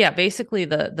yeah, basically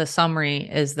the summary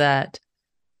is that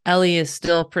Ellie is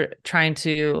still trying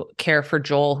to care for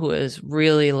Joel, who is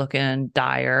really looking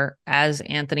dire, as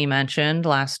Anthony mentioned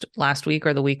last week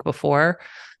or the week before.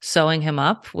 Sewing him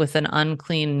up with an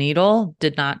unclean needle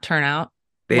did not turn out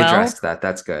They well. addressed that.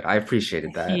 That's good. I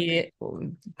appreciated that.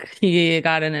 He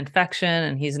got an infection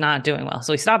and he's not doing well.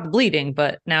 So he stopped bleeding,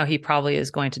 but now he probably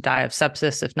is going to die of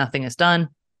sepsis if nothing is done.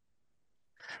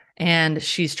 And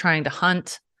she's trying to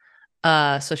hunt.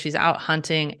 So she's out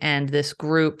hunting, and this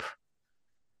group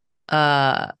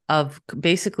of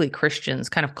basically Christians,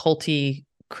 kind of culty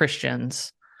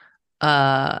Christians,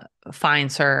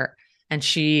 finds her, and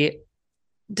she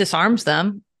disarms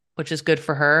them, which is good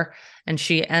for her. And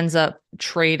she ends up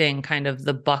trading kind of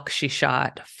the buck she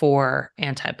shot for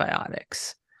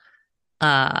antibiotics.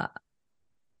 And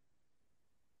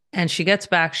she gets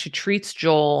back, she treats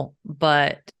Joel,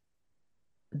 but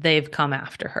they've come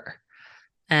after her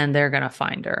and they're going to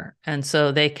find her. And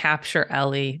so they capture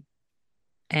Ellie,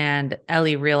 and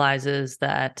Ellie realizes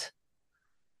that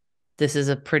this is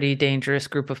a pretty dangerous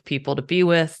group of people to be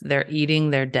with. They're eating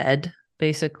their dead,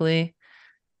 basically,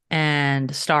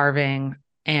 and starving,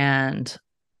 and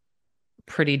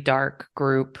pretty dark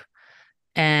group.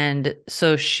 And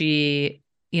so she,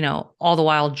 all the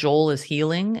while Joel is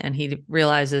healing, and he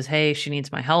realizes, hey, she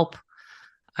needs my help.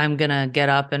 I'm going to get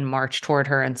up and march toward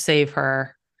her and save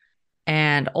her.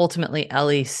 And ultimately,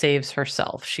 Ellie saves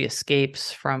herself. She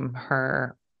escapes from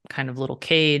her kind of little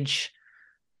cage.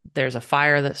 There's a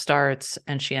fire that starts,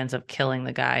 and she ends up killing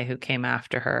the guy who came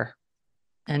after her.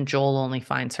 And Joel only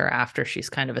finds her after she's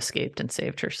kind of escaped and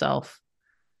saved herself.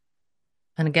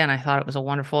 And again, I thought it was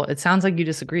it sounds like you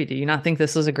disagree. Do you not think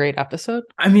this was a great episode?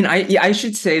 I mean, I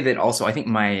should say that also, I think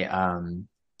my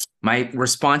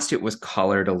response to it was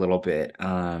colored a little bit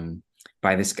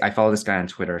by this. I follow this guy on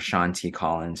Twitter, Sean T.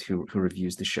 Collins, who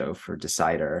reviews the show for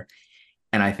Decider.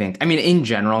 And I think, I mean, in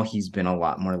general, he's been a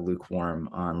lot more lukewarm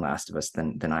on Last of Us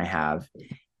than I have.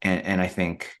 And I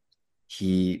think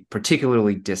he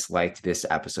particularly disliked this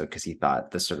episode because he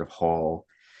thought the sort of whole,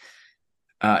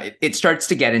 it starts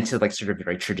to get into like sort of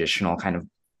very traditional kind of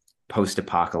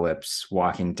post-apocalypse,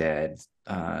 Walking Dead,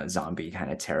 zombie kind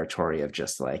of territory of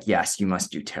just like, yes, you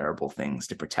must do terrible things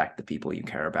to protect the people you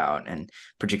care about. And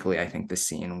particularly, I think the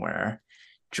scene where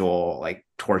Joel like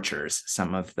tortures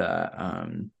some of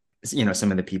the,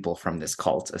 some of the people from this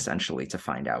cult essentially to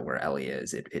find out where Ellie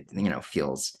is. It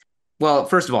feels, well,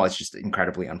 first of all, it's just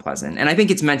incredibly unpleasant. And I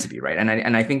think it's meant to be, right.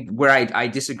 And I think where I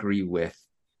disagree with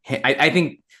him, I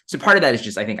think, so part of that is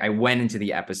just, I think I went into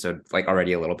the episode like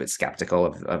already a little bit skeptical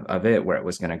of it, where it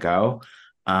was going to go.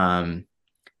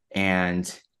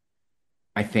 And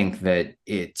I think that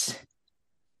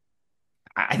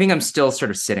I think I'm still sort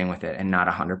of sitting with it and not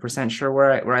 100% sure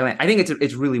where I land. I think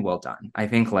it's really well done. I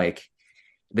think like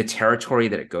the territory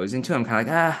that it goes into, I'm kind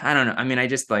of like, I don't know. I mean, I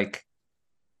just like,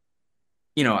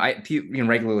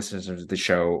 regular listeners of the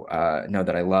show know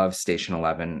that I love Station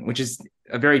 11, which is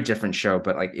a very different show,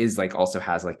 but like is like also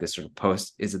has like this sort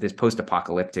of this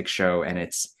post-apocalyptic show, and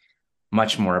it's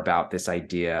much more about this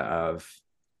idea of,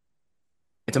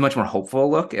 it's a much more hopeful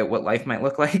look at what life might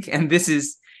look like, and this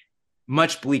is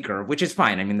much bleaker, which is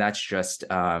fine. I mean, that's just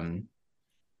that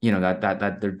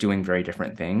they're doing very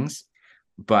different things,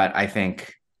 but I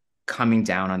think coming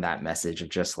down on that message of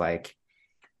just like,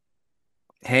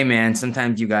 hey man,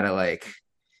 sometimes you gotta like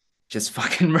just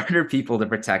fucking murder people to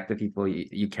protect the people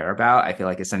you care about, I feel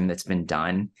like it's something that's been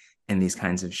done in these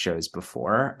kinds of shows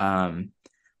before.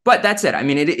 But that's it. I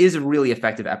mean, it is a really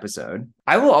effective episode.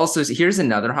 I will also, here's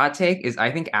another hot take, is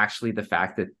I think actually the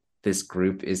fact that this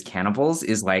group is cannibals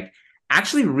is like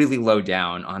actually really low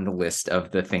down on the list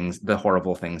of the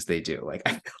horrible things they do. Like,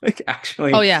 I feel like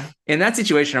actually, oh yeah, in that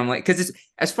situation, I'm like, because it's,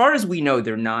 as far as we know,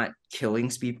 they're not killing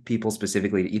people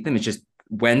specifically to eat them. It's just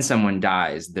when someone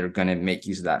dies, they're going to make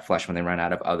use of that flesh when they run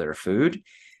out of other food.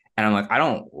 And I'm like, I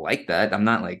don't like that. I'm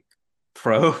not like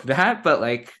pro that, but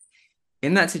like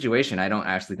in that situation, I don't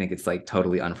actually think it's like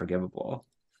totally unforgivable.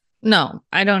 No,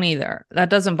 I don't either. That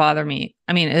doesn't bother me.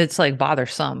 I mean, it's like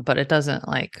bothersome, but it doesn't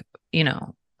like,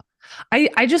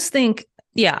 I just think,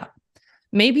 yeah,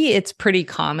 maybe it's pretty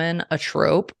common a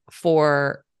trope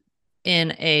for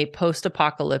in a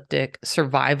post-apocalyptic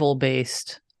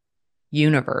survival-based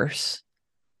universe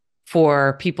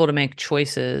for people to make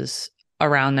choices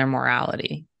around their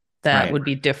morality that Right. would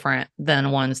be different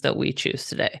than ones that we choose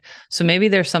today. So maybe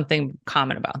there's something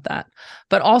common about that.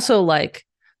 But also like,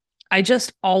 I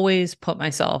just always put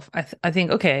myself, I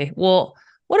think, okay, well,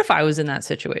 what if I was in that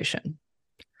situation?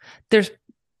 There's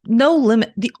no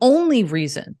limit. The only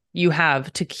reason you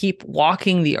have to keep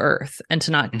walking the earth and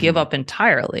to not give up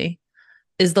entirely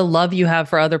is the love you have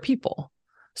for other people.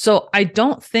 So I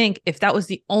don't think if that was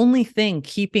the only thing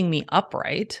keeping me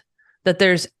upright, that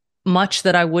there's much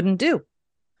that I wouldn't do.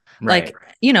 Right. Like,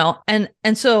 you know, and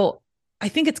so I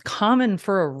think it's common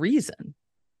for a reason,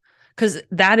 because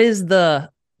that is the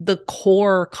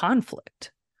core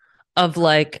conflict of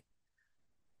like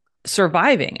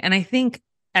surviving. And I think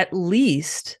at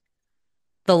least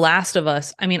The Last of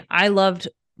Us, I mean, I loved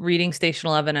reading Station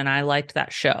 11 and I liked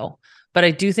that show, but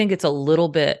I do think it's a little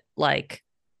bit like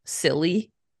silly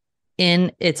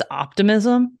in its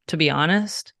optimism, to be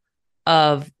honest,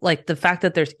 of like the fact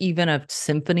that there's even a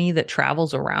symphony that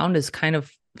travels around is kind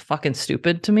of fucking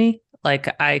stupid to me.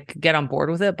 Like I could get on board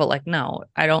with it, but like, no,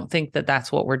 I don't think that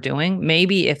that's what we're doing.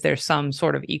 Maybe if there's some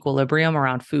sort of equilibrium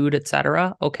around food,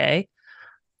 etc., okay.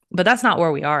 But that's not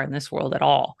where we are in this world at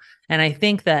all. And I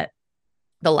think that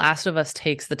The Last of Us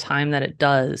takes the time that it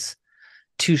does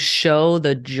to show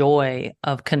the joy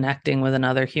of connecting with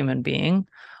another human being,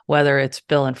 whether it's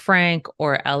Bill and Frank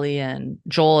or Ellie and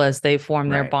Joel as they form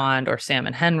their Right. bond, or Sam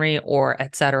and Henry, or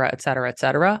et cetera, et cetera, et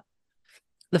cetera.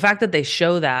 The fact that they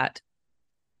show that,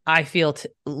 I feel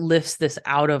lifts this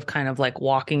out of kind of like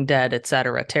Walking Dead, et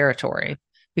cetera, territory,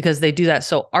 because they do that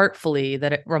so artfully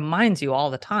that it reminds you all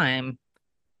the time,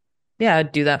 yeah,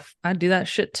 I'd do that. I'd do that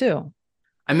shit too.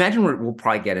 I imagine we'll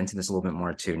probably get into this a little bit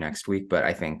more too next week, but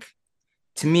I think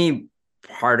to me,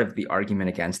 part of the argument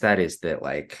against that is that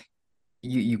like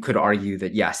you could argue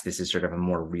that yes, this is sort of a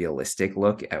more realistic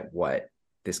look at what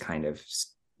this kind of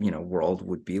world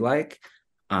would be like.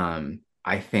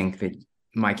 I think that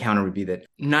my counter would be that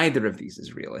neither of these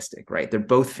is realistic, right? They're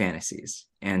both fantasies,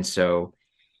 and so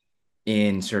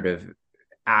in sort of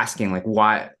asking like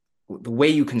why the way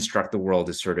you construct the world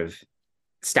is sort of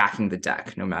stacking the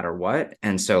deck no matter what.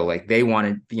 And so like they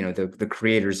wanted, the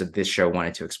creators of this show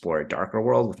wanted to explore a darker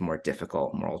world with more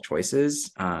difficult moral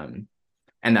choices. And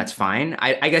that's fine.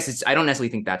 I guess I don't necessarily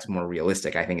think that's more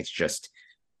realistic. I think it's just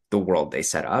the world they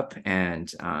set up. And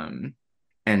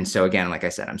so again, like I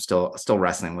said, I'm still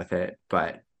wrestling with it,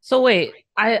 but So wait,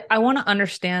 I want to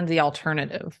understand the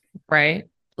alternative, right?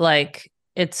 Like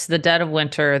it's the dead of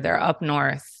winter, they're up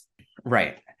north.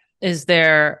 right. Is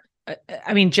there,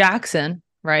 I mean, Jackson,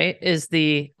 right, is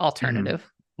the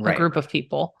alternative, a Right. group of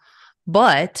people,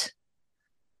 but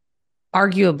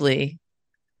arguably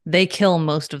they kill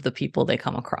most of the people they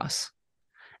come across.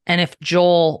 And if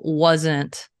Joel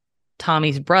wasn't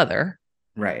Tommy's brother,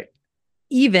 Right.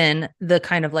 even the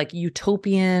kind of like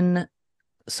utopian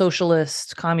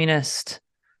socialist communist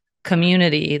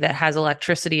community that has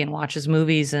electricity and watches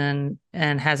movies and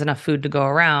has enough food to go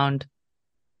around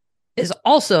is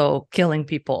also killing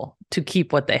people to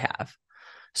keep what they have.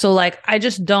 So like I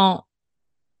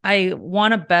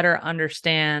want to better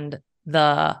understand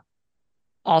the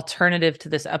alternative to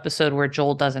this episode where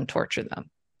Joel doesn't torture them,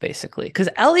 basically. Because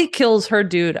Ellie kills her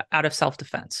dude out of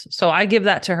self-defense. So I give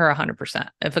that to her 100%.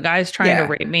 If a guy's trying to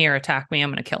rape me or attack me,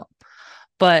 I'm going to kill him.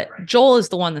 But Joel is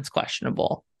the one that's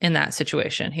questionable in that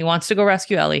situation. He wants to go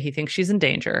rescue Ellie. He thinks she's in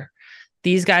danger.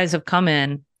 These guys have come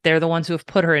in. They're the ones who have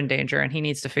put her in danger, and he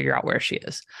needs to figure out where she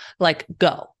is. Like,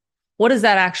 go. What does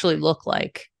that actually look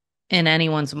like in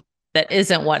anyone's mind that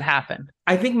isn't what happened?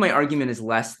 I think my argument is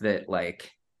less that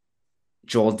like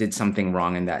Joel did something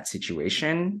wrong in that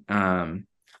situation.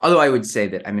 Although I would say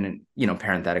that, I mean,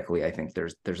 parenthetically, I think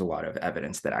there's a lot of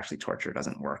evidence that actually torture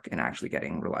doesn't work in actually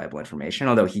getting reliable information.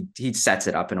 Although he sets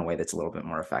it up in a way that's a little bit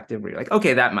more effective, where you're like,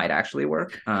 okay, that might actually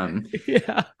work.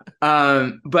 Yeah.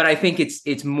 But I think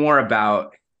it's more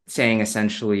about saying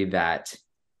essentially that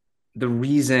the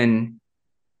reason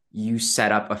you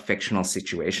set up a fictional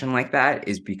situation like that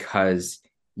is because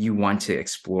you want to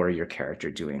explore your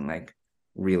character doing like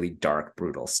really dark,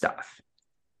 brutal stuff.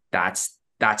 That's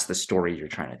the story you're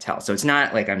trying to tell. So it's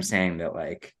not like I'm saying that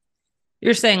like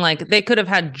you're saying like they could have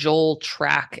had Joel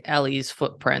track Ellie's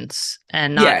footprints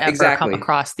and not ever come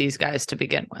across these guys to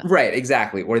begin with. Right,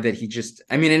 exactly. Or that he just,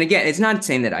 I mean, and again, it's not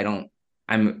saying that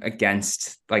I'm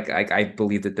against, like I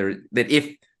believe that that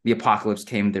if the apocalypse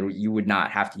came, there you would not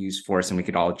have to use force and we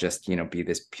could all just, be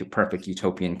this perfect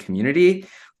utopian community.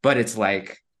 But it's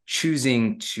like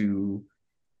choosing to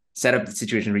set up the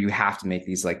situation where you have to make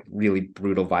these like really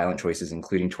brutal, violent choices,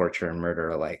 including torture and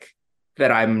murder, like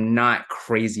that I'm not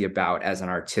crazy about as an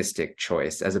artistic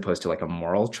choice, as opposed to like a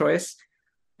moral choice.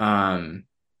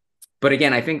 But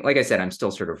again, I think, like I said, I'm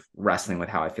still sort of wrestling with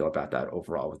how I feel about that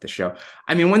overall with the show.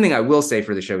 I mean, one thing I will say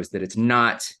for the show is that it's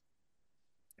not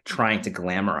trying to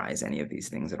glamorize any of these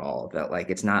things at all. That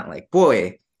like, it's not like,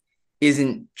 boy,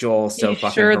 isn't Joel so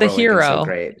fucking sure the hero, so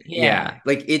great? Yeah.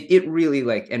 Like it really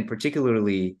like, and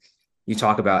particularly you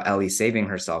talk about Ellie saving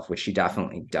herself, which she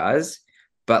definitely does,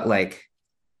 but like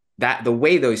that the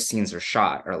way those scenes are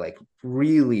shot are like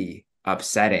really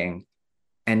upsetting,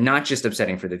 and not just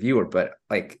upsetting for the viewer, but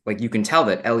like you can tell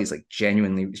that Ellie's like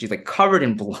genuinely, she's like covered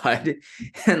in blood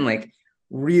and like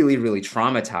really, really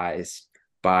traumatized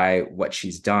by what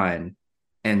she's done.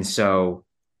 And so,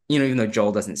 you know, even though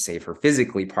Joel doesn't save her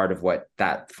physically, part of what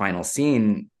that final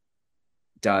scene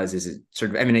does is it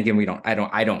sort of, I mean, again,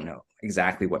 I don't know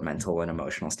exactly what mental and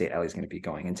emotional state Ellie's going to be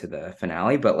going into the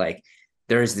finale, but like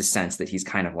there is this sense that he's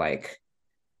kind of like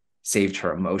saved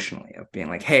her emotionally, of being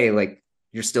like, hey, like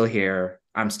you're still here,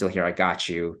 I'm still here, I got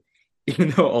you, even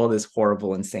though all this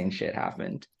horrible, insane shit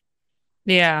happened.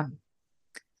 Yeah.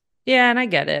 Yeah, and I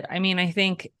get it. I mean, I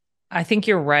think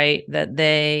you're right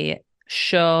that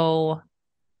show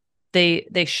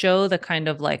they show the kind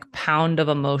of like pound of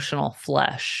emotional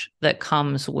flesh that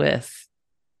comes with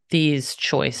these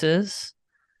choices,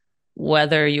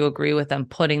 whether you agree with them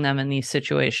putting them in these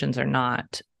situations or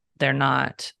not. They're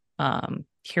not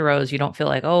heroes. You don't feel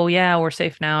like, oh yeah, we're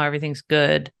safe now, everything's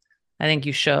good. I think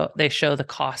they show the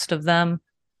cost of them.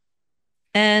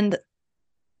 And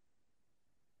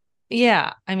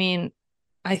yeah, I mean,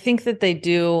 I think that they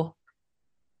do.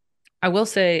 I will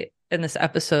say in this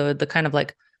episode, the kind of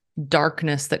like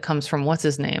darkness that comes from what's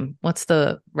his name? What's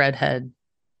the redhead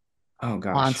Oh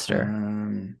gosh.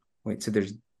 monster? Wait, so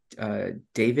there's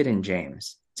David and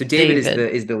James. So David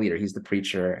David. is the leader, he's the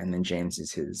preacher, and then James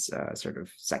is his sort of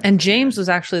second And in James command. was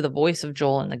actually the voice of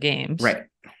Joel in the games. Right.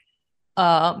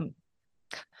 Um,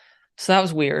 so that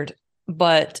was weird.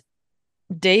 But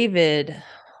David,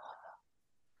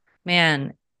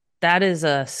 man, that is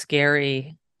a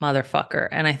scary motherfucker.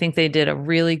 And I think they did a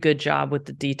really good job with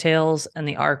the details and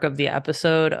the arc of the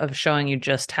episode of showing you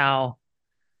just how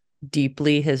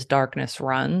deeply his darkness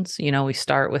runs. You know, we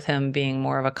start with him being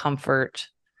more of a comfort.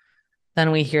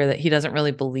 Then we hear that he doesn't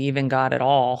really believe in God at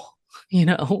all, you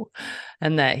know,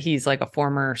 and that he's like a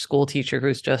former school teacher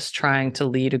who's just trying to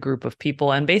lead a group of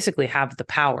people and basically have the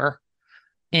power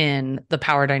in the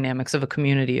power dynamics of a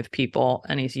community of people.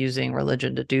 And he's using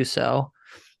religion to do so.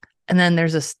 And then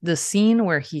there's this scene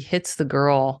where he hits the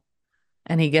girl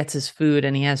and he gets his food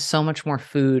and he has so much more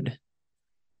food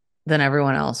than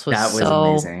everyone else. That was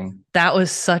amazing. That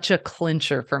was such a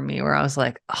clincher for me where I was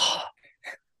like, oh,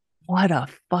 what a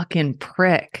fucking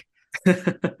prick.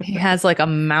 He has like a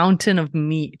mountain of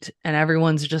meat and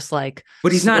everyone's just like,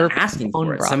 But he's not slurping asking for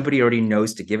bone it. broth. Somebody already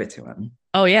knows to give it to him.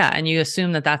 Oh yeah, and you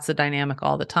assume that that's the dynamic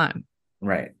all the time.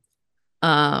 Right.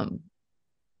 Um,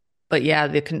 but yeah,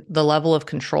 the level of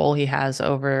control he has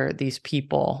over these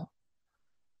people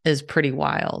is pretty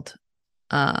wild.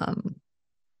 Um,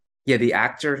 Yeah, the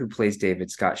actor who plays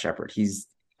David, Scott Shepherd, he's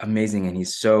amazing, and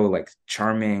he's so like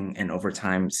charming and over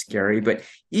time scary. But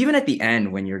even at the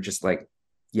end, when you're just like,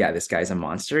 yeah, this guy's a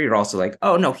monster, you're also like,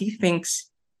 oh no, he thinks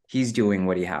he's doing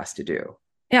what he has to do.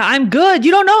 yeah, I'm good.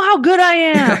 You don't know how good I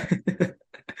am.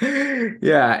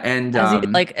 Yeah, and As he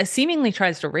like seemingly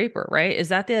tries to rape her, right? Is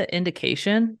that the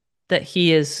indication that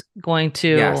he is going to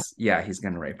yes, yeah, he's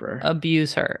gonna rape her.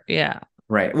 abuse her? Yeah.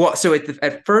 Right. Well, so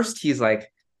at first he's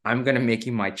like, I'm going to make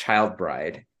you my child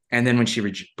bride. And then when she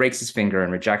breaks his finger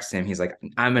and rejects him, he's like,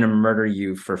 I'm going to murder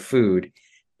you for food.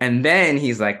 And then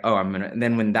he's like, oh, and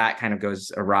then when that kind of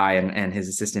goes awry and his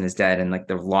assistant is dead and like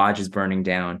the lodge is burning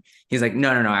down, he's like, no,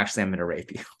 actually, I'm going to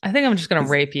rape you. I think I'm just going to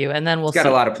rape you and then we'll He's got see.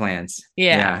 a lot of plans.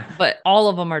 Yeah. But all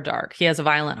of them are dark. He has a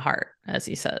violent heart, as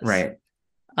he says. Right.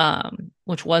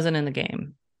 Which wasn't in the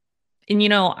game. And you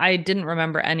know, I didn't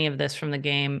remember any of this from the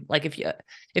game. Like if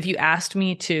you asked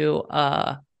me to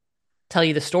tell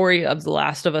you the story of the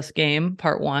Last of Us game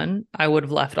part 1, I would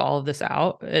have left all of this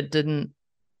out. It didn't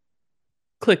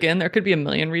click in. There could be a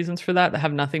million reasons for that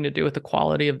have nothing to do with the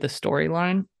quality of the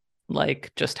storyline,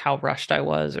 like just how rushed I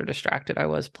was or distracted I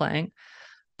was playing.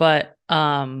 But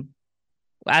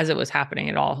as it was happening,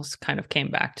 it all kind of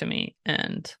came back to me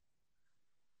and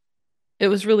it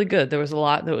was really good. There was a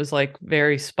lot that was like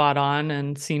very spot on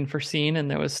and scene for scene, and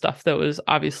there was stuff that was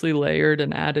obviously layered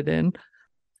and added in.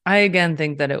 I again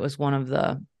think that it was one of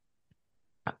the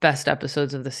best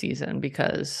episodes of the season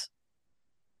because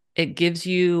it gives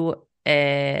you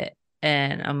an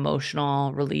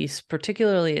emotional release,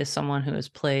 particularly as someone who has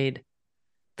played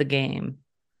the game.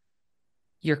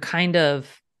 You're kind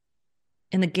of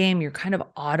in the game, you're kind of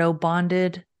auto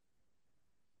bonded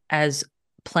as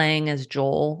playing as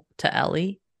Joel to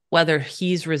Ellie, whether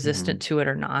he's resistant to it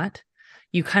or not.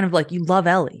 You kind of like, you love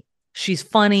Ellie. She's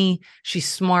funny. She's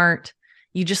smart.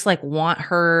 You just like want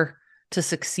her to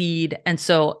succeed. And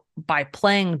so by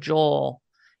playing Joel,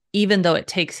 even though it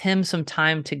takes him some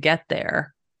time to get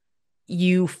there,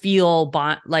 you feel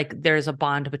like there's a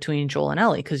bond between Joel and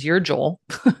Ellie because you're Joel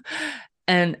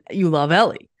and you love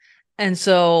Ellie. And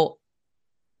so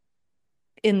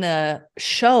in the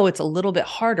show, it's a little bit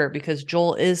harder because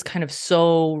Joel is kind of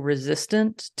so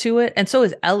resistant to it. And so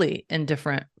is Ellie in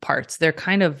different parts. They're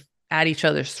kind of at each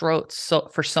other's throats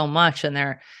for so much.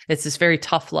 And it's this very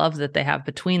tough love that they have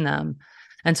between them.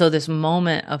 And so this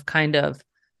moment of kind of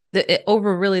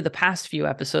over really the past few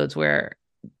episodes where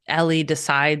Ellie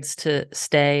decides to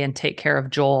stay and take care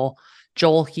of Joel,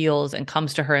 Joel heals and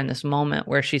comes to her in this moment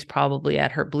where she's probably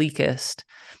at her bleakest.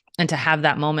 And to have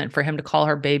that moment for him to call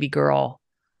her baby girl,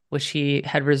 which he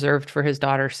had reserved for his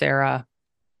daughter, Sarah,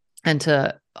 and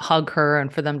to hug her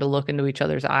and for them to look into each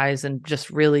other's eyes and just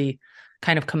really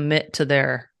kind of commit to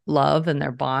their love and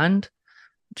their bond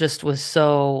just was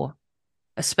so,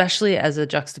 especially as a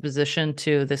juxtaposition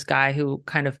to this guy who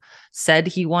kind of said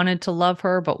he wanted to love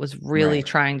her, but was really Right.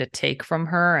 trying to take from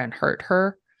her and hurt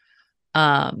her.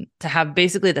 To have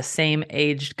basically the same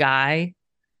aged guy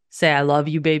say, I love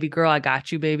you, baby girl. I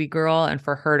got you, baby girl. And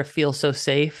for her to feel so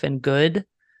safe and good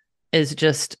is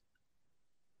just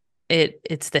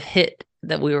it's the hit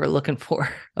that we were looking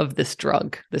for of this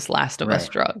drug, this Last of Us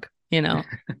Right. drug, you know?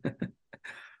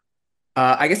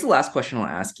 I guess the last question I'll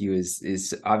ask you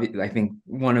is obvious. I think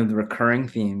one of the recurring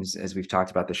themes as we've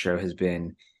talked about the show has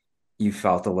been you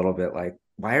felt a little bit like,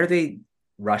 why are they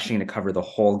rushing to cover the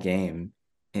whole game,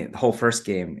 the whole first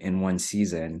game in one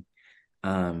season?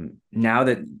 Now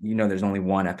that you know there's only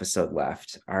one episode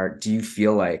left, do you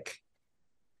feel like,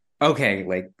 okay,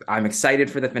 like I'm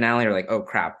excited for the finale, or like, oh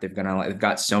crap, they've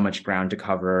got so much ground to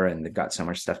cover and they've got so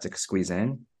much stuff to squeeze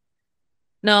in?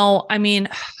 No, I mean,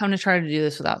 I'm going to try to do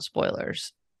this without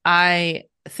spoilers. I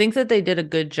think that they did a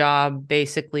good job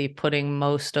basically putting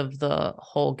most of the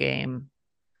whole game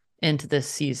into this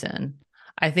season.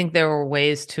 I think there were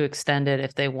ways to extend it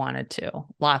if they wanted to,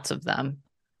 lots of them,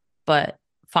 but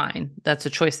fine. That's a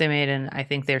choice they made, and I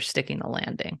think they're sticking the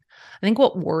landing. I think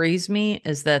what worries me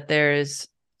is that there's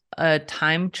a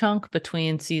time chunk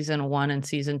between season 1 and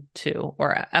season 2,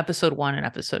 or episode 1 and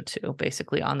episode 2,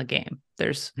 basically on the game.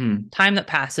 There's time that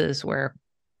passes where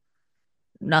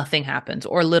nothing happens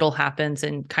or little happens,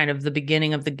 and kind of the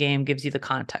beginning of the game gives you the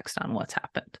context on what's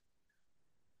happened.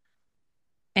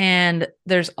 And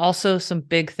there's also some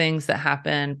big things that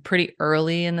happen pretty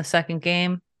early in the second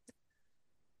game.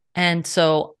 And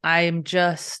so I'm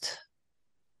just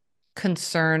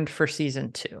concerned for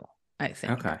season 2, I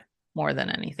think. Okay. More than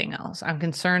anything else. I'm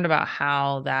concerned about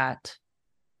how that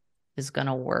is going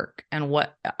to work and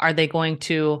what are they going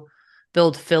to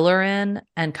build filler in,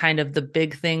 and kind of the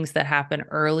big things that happen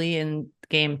early in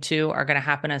game 2 are going to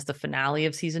happen as the finale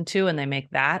of season 2, and they make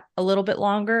that a little bit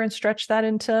longer and stretch that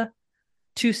into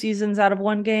 2 seasons out of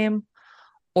one game,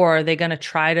 or are they going to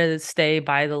try to stay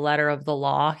by the letter of the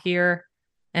law here,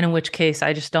 and in which case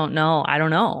I just don't know. I don't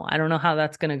know how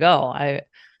that's going to go.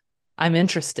 I'm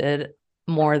interested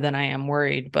more than I am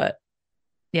worried, but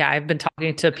yeah, I've been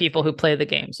talking to people who play the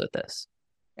games with this.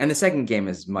 And the second game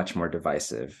is much more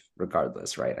divisive,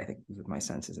 regardless, right? I think my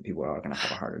sense is that people are going to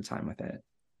have a harder time with it.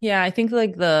 Yeah, I think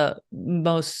like the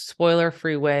most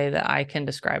spoiler-free way that I can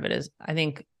describe it is I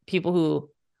think people who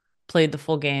played the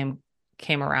full game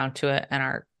came around to it and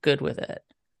are good with it.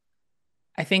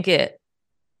 I think the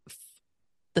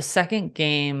second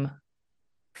game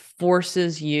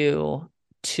forces you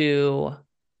to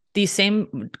these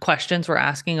same questions we're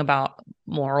asking about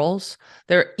morals.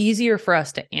 They're easier for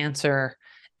us to answer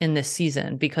in this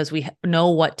season because we know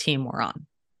what team we're on.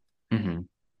 Mm-hmm.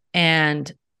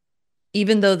 And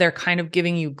even though they're kind of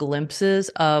giving you glimpses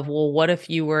of, well, what if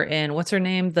you were in, what's her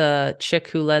name? The chick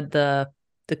who led the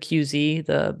QZ,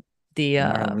 the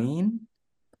Marlene?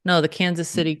 No, the Kansas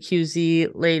City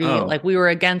QZ lady. Oh, Like we were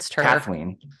against her.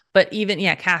 Kathleen. But even,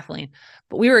 yeah, Kathleen.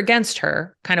 But we were against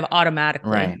her kind of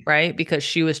automatically, right? Because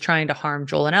she was trying to harm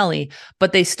Joel and Ellie.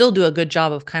 But they still do a good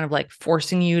job of kind of like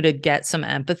forcing you to get some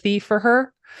empathy for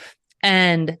her.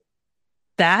 And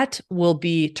that will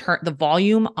be the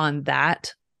volume on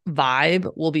that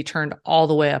vibe will be turned all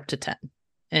the way up to 10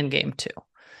 in game 2.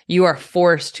 You are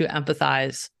forced to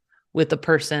empathize with the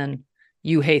person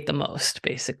you hate the most,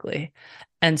 basically.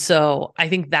 And so I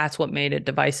think that's what made it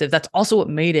divisive. That's also what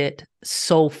made it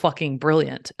so fucking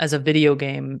brilliant as a video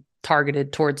game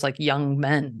targeted towards like young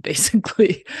men,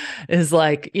 basically, is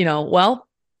like, well,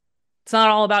 it's not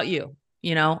all about you,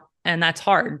 and that's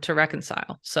hard to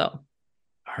reconcile. So.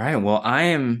 All right. Well, I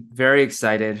am very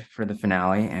excited for the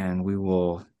finale, and we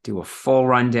will do a full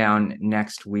rundown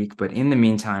next week. But in the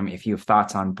meantime, if you have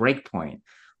thoughts on Breakpoint,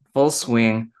 Full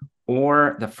Swing,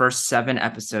 or the first 7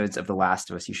 episodes of The Last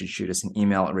of Us, you should shoot us an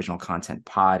email,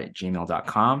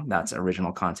 originalcontentpod@gmail.com. That's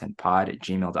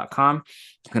originalcontentpod@gmail.com.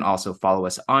 You can also follow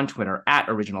us on Twitter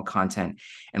 @originalcontent.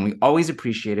 And we always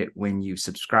appreciate it when you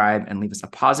subscribe and leave us a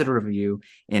positive review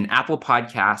in Apple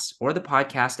Podcasts or the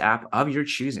podcast app of your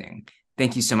choosing.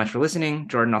 Thank you so much for listening.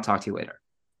 Jordan, I'll talk to you later.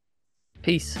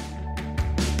 Peace.